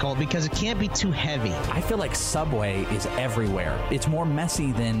difficult because it can't be too heavy. I feel like Subway is everywhere. It's more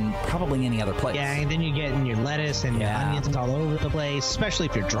messy than probably any other place. Yeah, and then you get your lettuce and your onions all over the place, especially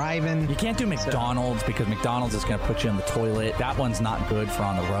if you're driving. You can't do McDonald's because McDonald's is going to put you in the toilet. That one's not good for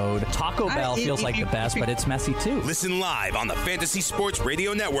on the road. Taco Bell feels like the best, but it's messy too. Listen live on the Fantasy Sports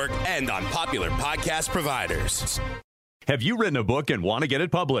Radio Network and on popular podcast providers. Have you written a book and want to get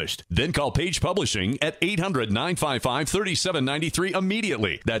it published? Then call Page Publishing at 800-955-3793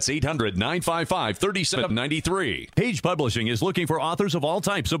 immediately. That's 800-955-3793. Page Publishing is looking for authors of all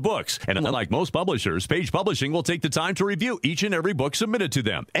types of books. And unlike most publishers, Page Publishing will take the time to review each and every book submitted to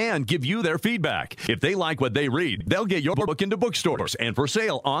them and give you their feedback. If they like what they read, they'll get your book into bookstores and for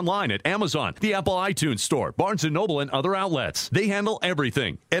sale online at Amazon, the Apple iTunes Store, Barnes & Noble, and other outlets. They handle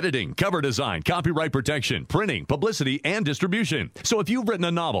everything: editing, cover design, copyright protection, printing, publicity, and distribution. So if you've written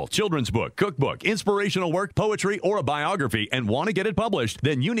a novel, children's book, cookbook, inspirational work, poetry, or a biography and want to get it published,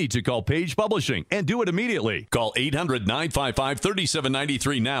 then you need to call Page Publishing and do it immediately. Call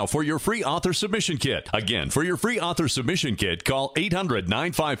 800-955-3793 now for your free author submission kit. Again, for your free author submission kit, call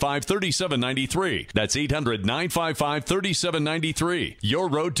 800-955-3793. That's 800-955-3793. Your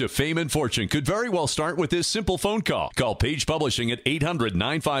road to fame and fortune could very well start with this simple phone call. Call Page Publishing at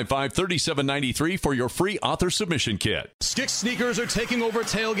 800-955-3793 for your free author submission kit. Skix sneakers are taking over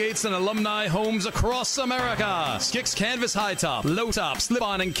tailgates and alumni homes across America. Skix canvas high top, low top,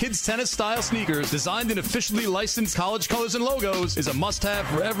 slip-on, and kids tennis style sneakers designed in officially licensed college colors and logos is a must-have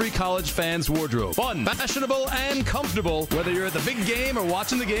for every college fan's wardrobe. Fun, fashionable, and comfortable. Whether you're at the big game or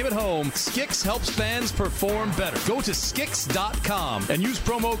watching the game at home, Skix helps fans perform better. Go to Skix.com and use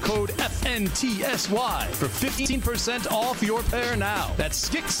promo code FNTSY for 15% off your pair now. That's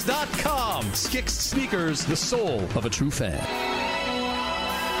Skix.com. Skix sneakers, the soul of a true fan.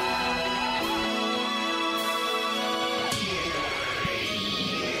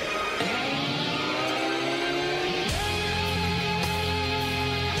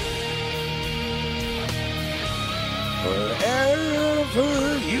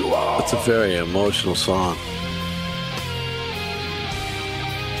 Wherever you are. That's a very emotional song.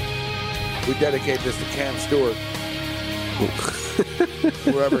 We dedicate this to Cam Stewart.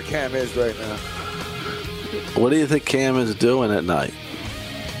 Whoever Cam is right now. What do you think Cam is doing at night?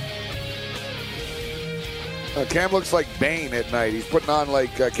 Cam looks like Bane at night. He's putting on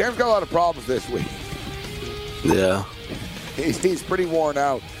Cam's got a lot of problems this week. Yeah. He's pretty worn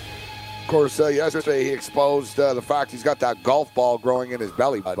out. Of course, yesterday he exposed the fact he's got that golf ball growing in his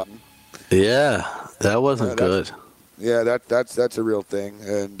belly button. Yeah, that wasn't good. Yeah, that's a real thing.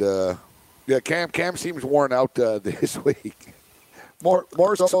 And Cam seems worn out this week. More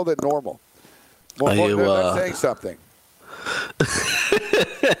so than normal. That's saying something.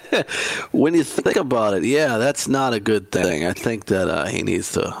 When you think about it, yeah, that's not a good thing. I think that he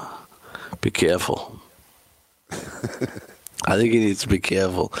needs to be careful. I think he needs to be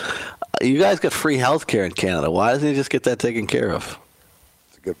careful. You guys got free health care in Canada. Why doesn't he just get that taken care of?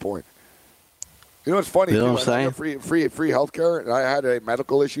 That's a good point. You know what's funny? You know what I'm saying? Free health care. And I had a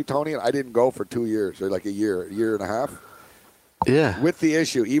medical issue, Tony, and I didn't go for 2 years, or like a year and a half. Yeah. With the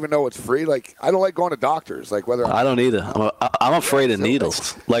issue, even though it's free, I don't like going to doctors. I don't either. I'm afraid of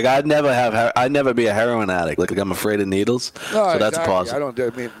needles. I'd never be a heroin addict. I'm afraid of needles. No, so that's exactly. possible. I don't do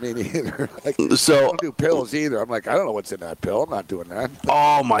me neither. I So don't do pills either. I'm like, I don't know what's in that pill. I'm not doing that.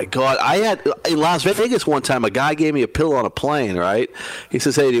 Oh my God! I had in Las Vegas one time. A guy gave me a pill on a plane. Right? He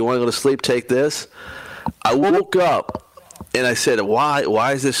says, "Hey, do you want to go to sleep? Take this." I woke up and I said,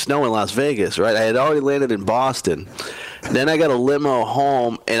 "Why is this snow in Las Vegas?" Right? I had already landed in Boston. Then I got a limo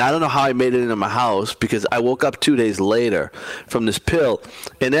home, and I don't know how I made it into my house because I woke up 2 days later from this pill.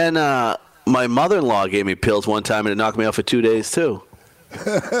 And then my mother-in-law gave me pills one time, and it knocked me out for 2 days, too.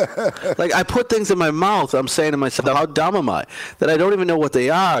 I put things in my mouth. I'm saying to myself, how dumb am I? That I don't even know what they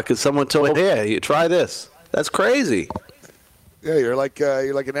are because someone told me, hey, you try this. That's crazy. Yeah, you're like an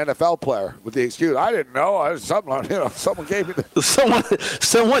NFL player with the excuse. I didn't know. I was someone gave me.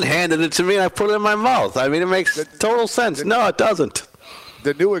 Someone handed it to me, and I put it in my mouth. I mean, it makes total sense. No, it doesn't.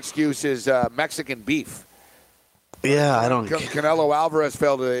 The new excuse is Mexican beef. Yeah, I don't. Canelo Alvarez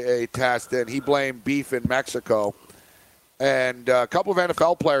failed a test, and he blamed beef in Mexico. And a couple of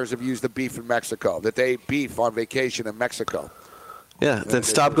NFL players have used the beef in Mexico. That they ate beef on vacation in Mexico. Yeah, then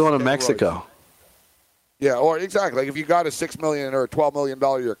stop going to Mexico. Yeah, or exactly. If you got a $6 million or a $12 million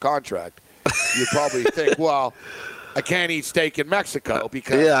a year contract, you probably think, well, I can't eat steak in Mexico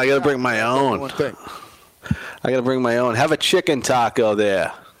because I got to bring my own. One thing. I got to bring my own. Have a chicken taco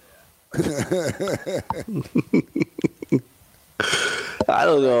there. I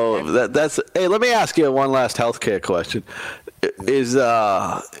don't know. That's. Hey, let me ask you one last healthcare question. Is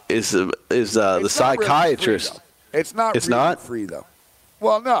the psychiatrist? It's not. It's really not free though.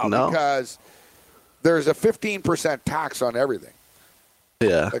 Well, no, because there's a 15% tax on everything.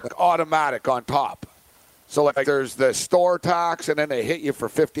 Yeah. Automatic on top. So there's the store tax, and then they hit you for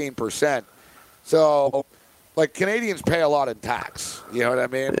 15%. So Canadians pay a lot in tax. You know what I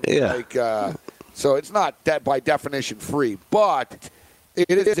mean? Yeah. So it's not that by definition free, but it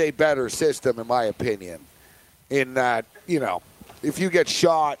is a better system in my opinion. In that, if you get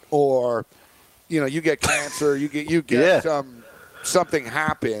shot or you get cancer, you get something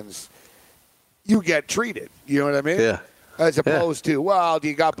happens, you get treated. You know what I mean? Yeah. As opposed to, well,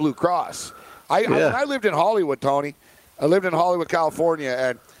 you got Blue Cross. When I lived in Hollywood, Tony, I lived in Hollywood, California,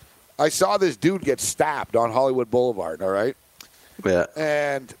 and I saw this dude get stabbed on Hollywood Boulevard, all right? Yeah.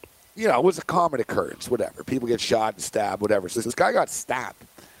 And, it was a common occurrence, whatever. People get shot and stabbed, whatever. So this guy got stabbed.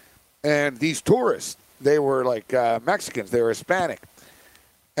 And these tourists, they were Mexicans, they were Hispanic.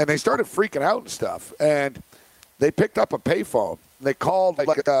 And they started freaking out and stuff. And they picked up a payphone. They called they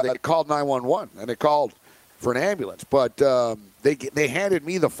called 911 and they called for an ambulance. But they handed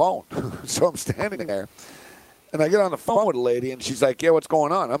me the phone, so I'm standing there, and I get on the phone with a lady, and she's like, "Yeah, what's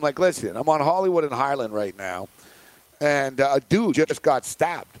going on?" I'm like, "Listen, I'm on Hollywood and Highland right now, and a dude just got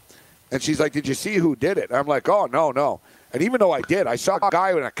stabbed." And she's like, "Did you see who did it?" I'm like, "Oh no." And even though I did, I saw a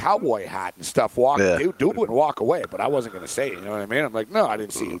guy in a cowboy hat and stuff do it and walk away, but I wasn't going to say it. You know what I mean? I'm like, "No, I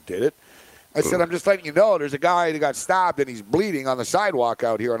didn't see who did it." I said, "I'm just letting you know there's a guy that got stabbed and he's bleeding on the sidewalk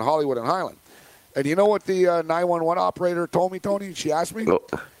out here on Hollywood and Highland." And you know what the 911 operator told me, Tony? She asked me.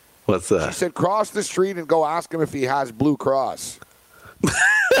 What's that? She said, "Cross the street and go ask him if he has Blue Cross."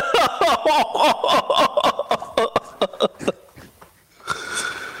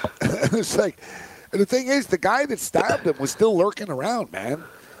 It's like, and the thing is, the guy that stabbed him was still lurking around, man.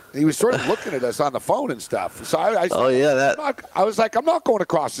 He was sort of looking at us on the phone and stuff. So I was like, I'm not going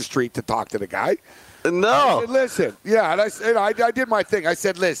across the street to talk to the guy. No. I said, listen. Yeah, and I did my thing. I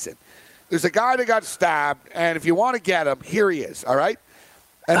said, listen, there's a guy that got stabbed, and if you want to get him, here he is, all right?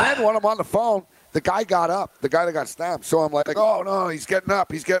 And then when I'm on the phone, the guy got up, the guy that got stabbed. So I'm like, oh, no, he's getting up,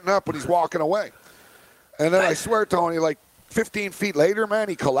 and he's walking away. And then I swear, Tony, 15 feet later, man,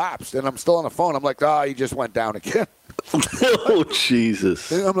 he collapsed, and I'm still on the phone. I'm like, he just went down again. Oh,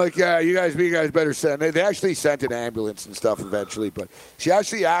 Jesus. And I'm like, yeah, you guys better send. They actually sent an ambulance and stuff eventually, but she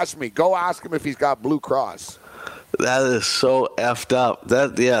actually asked me, go ask him if he's got Blue Cross. That is so effed up.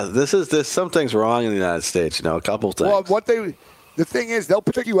 There's some things wrong in the United States, a couple things. Well, the thing is, they'll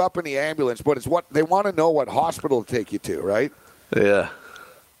pick you up in the ambulance, but it's what they want to know what hospital to take you to, right? Yeah.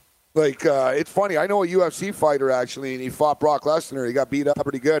 Like, it's funny. I know a UFC fighter, actually, and he fought Brock Lesnar. He got beat up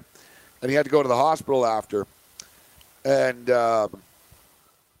pretty good, and he had to go to the hospital after. And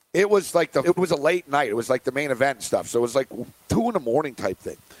it was like it was a late night. It was like the main event and stuff. So it was like 2 a.m. type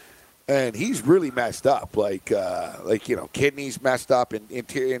thing. And he's really messed up, kidneys messed up and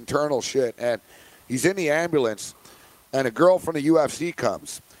internal shit. And he's in the ambulance, and a girl from the UFC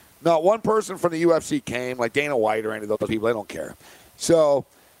comes. Not one person from the UFC came, like Dana White or any of those people. They don't care. So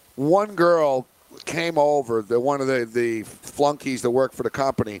one girl came over, one of the flunkies that work for the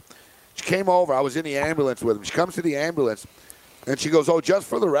company. She came over. I was in the ambulance with him. She comes to the ambulance, and she goes, just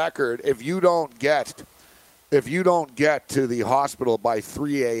for the record, if you don't get to the hospital by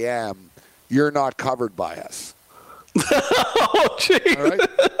 3 a.m., you're not covered by us. Oh, geez. All right?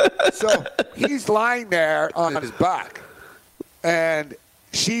 So he's lying there on his back, and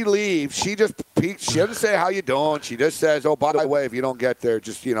she leaves. She just peeks. She doesn't say how you doing. She just says, by the way, if you don't get there,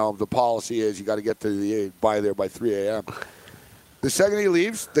 just, the policy is you got to get to by 3 a.m. The second he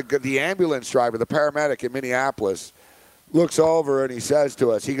leaves, the ambulance driver, the paramedic in Minneapolis, looks over and he says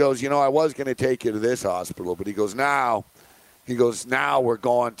to us, he goes, I was going to take you to this hospital, but he goes, now we're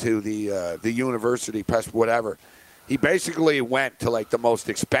going to the university, whatever. He basically went to like the most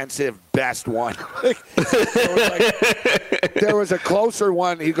expensive, best one. There was a closer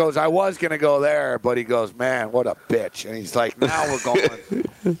one. He goes, I was going to go there, but he goes, man, what a bitch. And he's like, now we're going.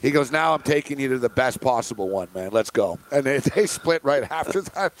 He goes, now I'm taking you to the best possible one, man. Let's go. And they split right after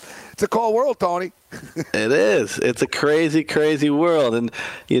that. It's a cold world, Tony. It is. It's a crazy, crazy world. And,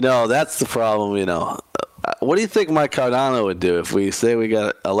 that's the problem, What do you think Mike Cardano would do if we say we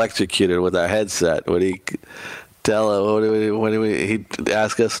got electrocuted with our headset? Would he he'd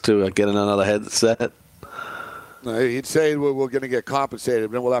ask us to get another headset? No, he'd say we're going to get compensated,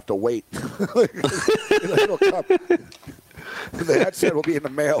 but then we'll have to wait. It'll come. The headset will be in the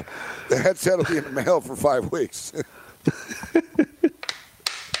mail. The headset will be in the mail for 5 weeks.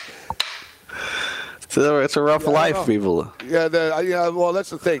 So it's a rough life, people. Yeah, well, that's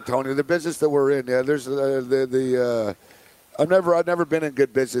the thing, Tony. The business that we're in, there's I've never been in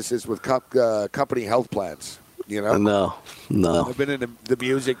good businesses with company health plans. No. I've been in the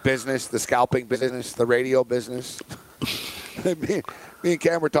music business, the scalping business, the radio business. me and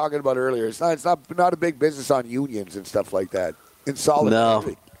Cam were talking about earlier. It's not a big business on unions and stuff like that. In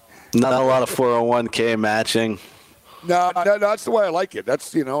solidarity. No, not a lot of 401k matching. No, that's the way I like it.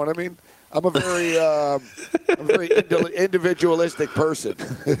 That's what I mean. I'm a very individualistic person.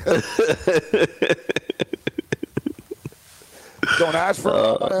 Don't ask for a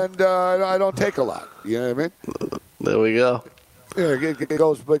lot, and I don't take a lot. You know what I mean? There we go. Yeah, it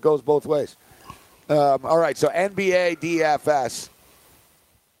goes both ways. All right, so NBA DFS.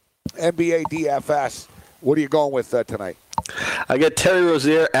 What are you going with tonight? I got Terry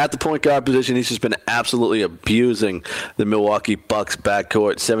Rozier at the point guard position. He's just been absolutely abusing the Milwaukee Bucks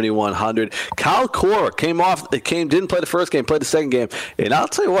backcourt, 7,100. Kyle Korver didn't play the first game, played the second game, and I'll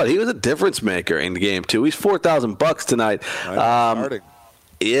tell you what, he was a difference maker in the game too. He's $4,000 tonight. Starting.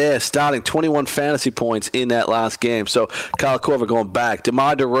 Yeah, starting 21 fantasy points in that last game. So Kyle Korver going back.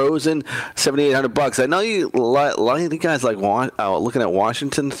 DeMar DeRozan, $7,800. I know a lot of you guys like looking at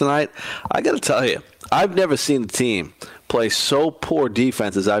Washington tonight. I got to tell you, I've never seen a team play so poor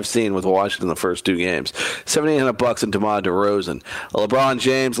defense as I've seen with Washington the first 2 games. $7,800 in DeMar DeRozan. LeBron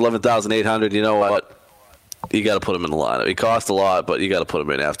James, $11,800. You know what? You got to put him in the lineup. He cost a lot, but you got to put him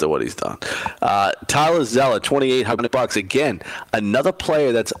in after what he's done. Tyler Zeller, $2,800. Again, another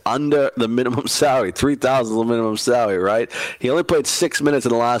player that's under the minimum salary. $3,000 is the minimum salary, right? He only played 6 minutes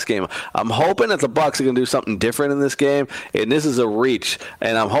in the last game. I'm hoping that the Bucks are going to do something different in this game, and this is a reach.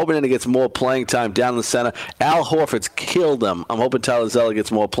 And I'm hoping that he gets more playing time down in the center. Al Horford's killed them. I'm hoping Tyler Zeller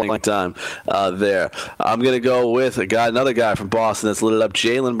gets more playing time there. I'm going to go with another guy from Boston that's lit it up,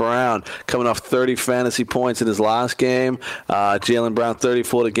 Jaylen Brown, coming off 30 fantasy points in his last game. Jaylen Brown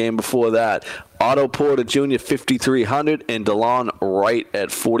 34 the game before that. Otto Porter Jr. 5,300 and DeLon Wright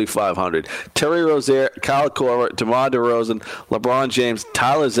at 4,500. Terry Rozier, Kyle Korver, DeMar DeRozan, LeBron James,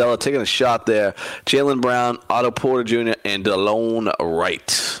 Tyler Zeller taking a shot there. Jaylen Brown, Otto Porter Jr. and DeLon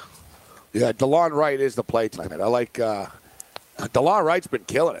Wright. Yeah, DeLon Wright is the play tonight. I like DeLon Wright's been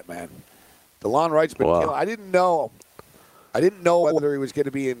killing it, man. DeLon Wright's been killing it. I didn't know I didn't know whether he was going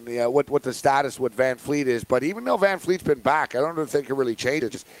to be in what the status with Van Fleet is, but even though Van Fleet's been back, I don't think it really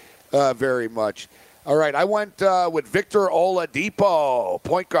changes very much. All right, I went with Victor Oladipo,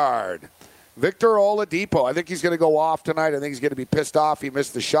 point guard. Victor Oladipo. I think he's going to go off tonight. I think he's going to be pissed off. He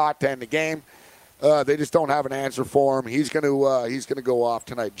missed the shot to end the game. They just don't have an answer for him. He's going to go off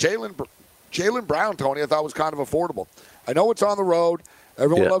tonight. Jaylen Brown, Tony, I thought was kind of affordable. I know it's on the road.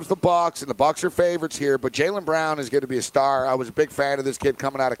 Everyone loves the Bucks, and the Bucks are favorites here, but Jaylen Brown is going to be a star. I was a big fan of this kid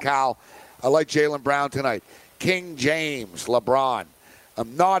coming out of Cal. I like Jaylen Brown tonight. King James, LeBron.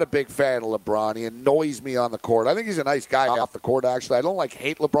 I'm not a big fan of LeBron. He annoys me on the court. I think he's a nice guy off the court, actually. I don't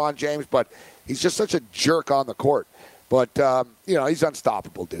hate LeBron James, but he's just such a jerk on the court. But, he's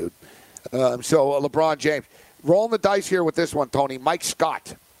unstoppable, dude. So LeBron James. Rolling the dice here with this one, Tony. Mike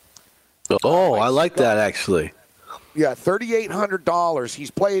Scott. Oh, I like that, actually. Yeah, $3,800. He's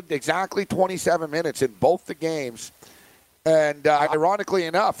played exactly 27 minutes in both the games. And ironically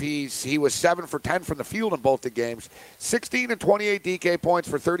enough, he was 7 for 10 from the field in both the games. 16 and 28 DK points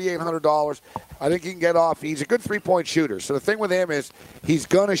for $3,800. I think he can get off. He's a good three-point shooter. So the thing with him is he's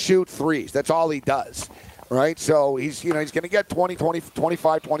going to shoot threes. That's all he does, right? So he's going to get 20,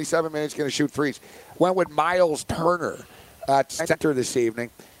 25, 27 minutes, going to shoot threes. Went with Miles Turner at center this evening.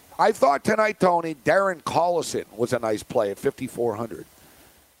 I thought tonight, Tony, Darren Collison was a nice play at 5,400.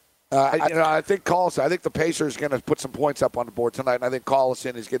 I think Collison. I think the Pacers are going to put some points up on the board tonight, and I think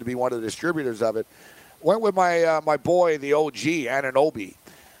Collison is going to be one of the distributors of it. Went with my boy, the OG, Anunoby.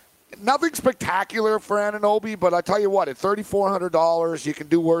 Nothing spectacular for Anunoby, but I tell you what, at $3,400, you can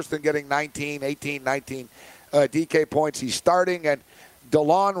do worse than getting 19 DK points. He's starting, and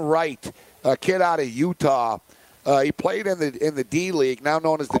DeLon Wright, a kid out of Utah. He played in the D League, now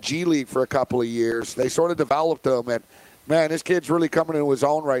known as the G League, for a couple of years. They sort of developed him, and man, this kid's really coming into his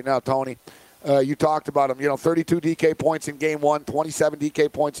own right now, Tony. You talked about him. 32 DK points in Game 1, 27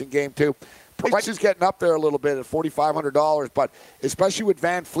 DK points in Game 2. Price is getting up there a little bit at $4,500, but especially with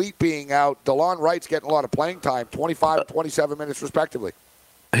Van Fleet being out, DeLon Wright's getting a lot of playing time, 25 and 27 minutes respectively.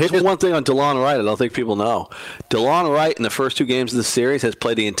 Here's one thing on DeLon Wright I don't think people know. DeLon Wright in the first 2 games of the series has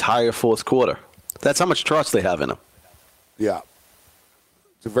played the entire fourth quarter. That's how much trust they have in him. Yeah.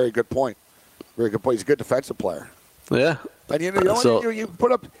 It's a very good point. Very good point. He's a good defensive player. Yeah. And you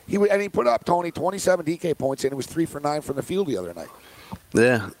put up he put up, Tony, 27 DK points, and he was 3 for 9 from the field the other night.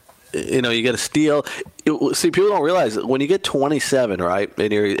 Yeah. You get a steal. See, people don't realize that when you get 27, right,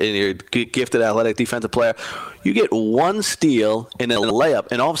 and you're a gifted athletic defensive player, you get 1 steal and a layup,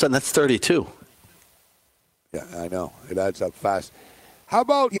 and all of a sudden that's 32. Yeah, I know. It adds up fast. How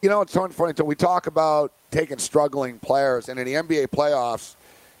about, it's so funny, we talk about taking struggling players, and in the NBA playoffs,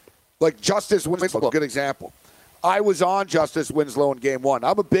 like Justice Winslow, good example. I was on Justice Winslow in Game 1.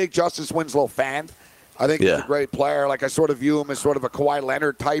 I'm a big Justice Winslow fan. I think he's a great player. Like, I sort of view him as sort of a Kawhi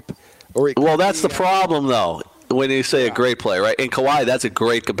Leonard type. Well, that's the problem, though, when you say a great player, right? And Kawhi, that's a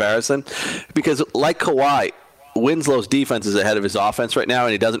great comparison because, like Kawhi, Winslow's defense is ahead of his offense right now,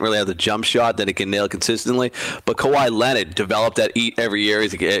 and he doesn't really have the jump shot that he can nail consistently. But Kawhi Leonard developed that every year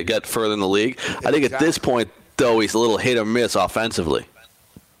as he got further in the league. I think at this point, though, he's a little hit or miss offensively.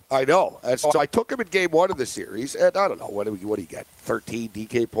 I know. So I took him in Game 1 of the series, and I don't know, what did he get, 13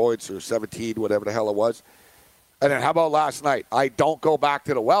 DK points or 17, whatever the hell it was. And then how about last night? I don't go back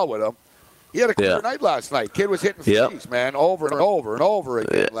to the well with him. He had a clear night last night. Kid was hitting threes, man, over and over and over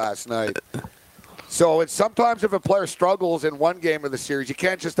again last night. So it's sometimes if a player struggles in one game of the series, you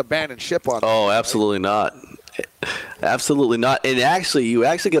can't just abandon ship on them. Oh, absolutely not. Absolutely not. And actually, you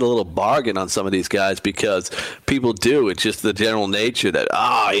actually get a little bargain on some of these guys because people do. It's just the general nature that,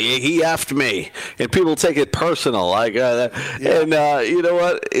 he effed me. And people take it personal. Like, and you know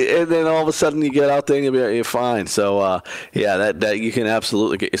what? And then all of a sudden you get out there and you're fine. So, that you can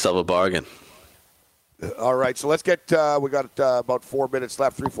absolutely get yourself a bargain. All right, so let's get we got about 4 minutes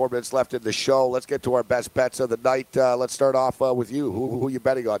left, 3-4 minutes left in the show. Let's get to our best bets of the night. Let's start off with you. Who are you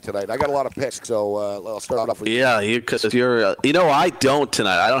betting on tonight? I got a lot of picks, so I'll start off with you. Yeah, because you're I don't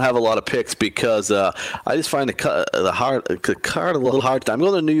tonight. I don't have a lot of picks because I just find the card a little hard. I'm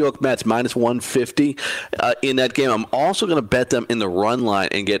going to the New York Mets minus 150 in that game. I'm also going to bet them in the run line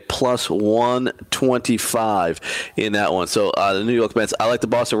and get plus 125 in that one. So the New York Mets. I like the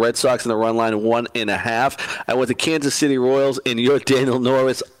Boston Red Sox in the run line 1.5. 1.5. I went to Kansas City Royals and your Daniel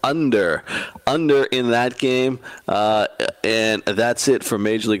Norris under in that game. And that's it for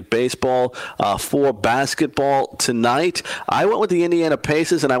Major League Baseball. For basketball tonight, I went with the Indiana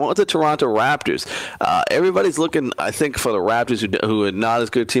Pacers and I went with the Toronto Raptors. Everybody's looking, I think, for the Raptors, who are not as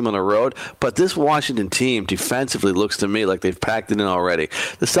good a team on the road. But this Washington team defensively looks to me like they've packed it in already.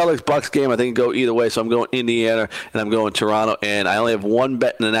 The Celtics-Bucks game, I think, can go either way. So I'm going Indiana and I'm going Toronto. And I only have one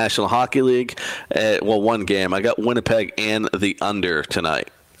bet in the National Hockey League. One game. I got Winnipeg and the under tonight.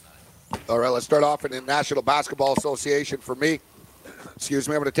 All right, let's start off in the National Basketball Association. For me, I'm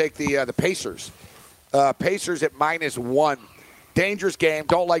going to take the Pacers. Pacers at -1. Dangerous game.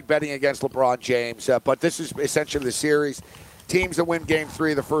 Don't like betting against LeBron James, but this is essentially the series. Teams that win Game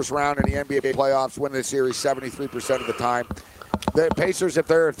 3 of the first round in the NBA playoffs win the series 73% of the time. The Pacers, if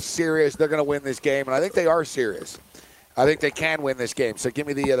they're serious, they're going to win this game, and I think they are serious. I think they can win this game, so give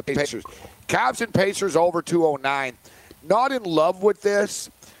me the Pacers. Cavs and Pacers over 209. Not in love with this.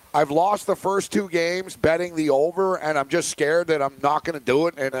 I've lost the first 2 games betting the over, and I'm just scared that I'm not going to do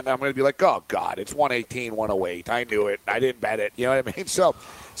it, and I'm going to be like, oh, God, it's 118, 108. I knew it. I didn't bet it. You know what I mean? So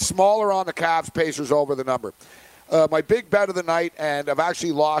smaller on the Cavs, Pacers over the number. My big bet of the night, and I've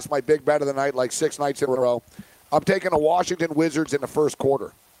actually lost my big bet of the night like 6 nights in a row. I'm taking the Washington Wizards in the first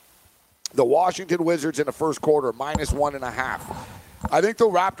quarter. The Washington Wizards in the first quarter, -1.5. I think the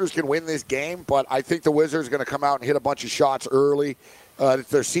Raptors can win this game, but I think the Wizards are going to come out and hit a bunch of shots early.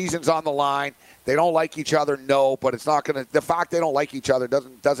 Their season's on the line. They don't like each other, no, but it's not going to. The fact they don't like each other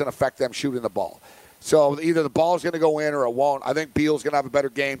doesn't affect them shooting the ball. So either the ball's going to go in or it won't. I think Beal's going to have a better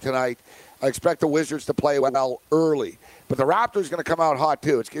game tonight. I expect the Wizards to play well early, but the Raptors are going to come out hot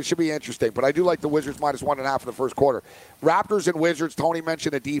too. It should be interesting. But I do like the Wizards -1.5 in the first quarter. Raptors and Wizards. Tony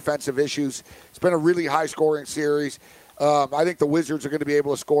mentioned the defensive issues. It's been a really high-scoring series. I think the Wizards are going to be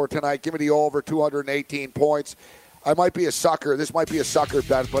able to score tonight. Give me the over 218 points. I might be a sucker. This might be a sucker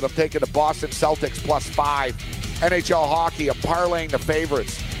bet, but I'm taking the Boston Celtics +5. NHL hockey, I'm parlaying the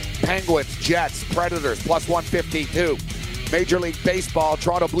favorites. Penguins, Jets, Predators +152. Major League Baseball,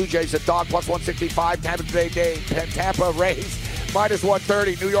 Toronto Blue Jays, a dog +165. Tampa Rays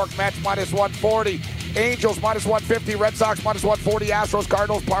 -130. New York Mets -140. Angels -150. Red Sox -140. Astros,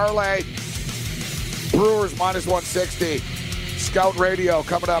 Cardinals parlay. Brewers -160. Scout Radio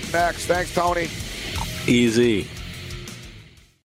coming up next. Thanks, Tony. Easy.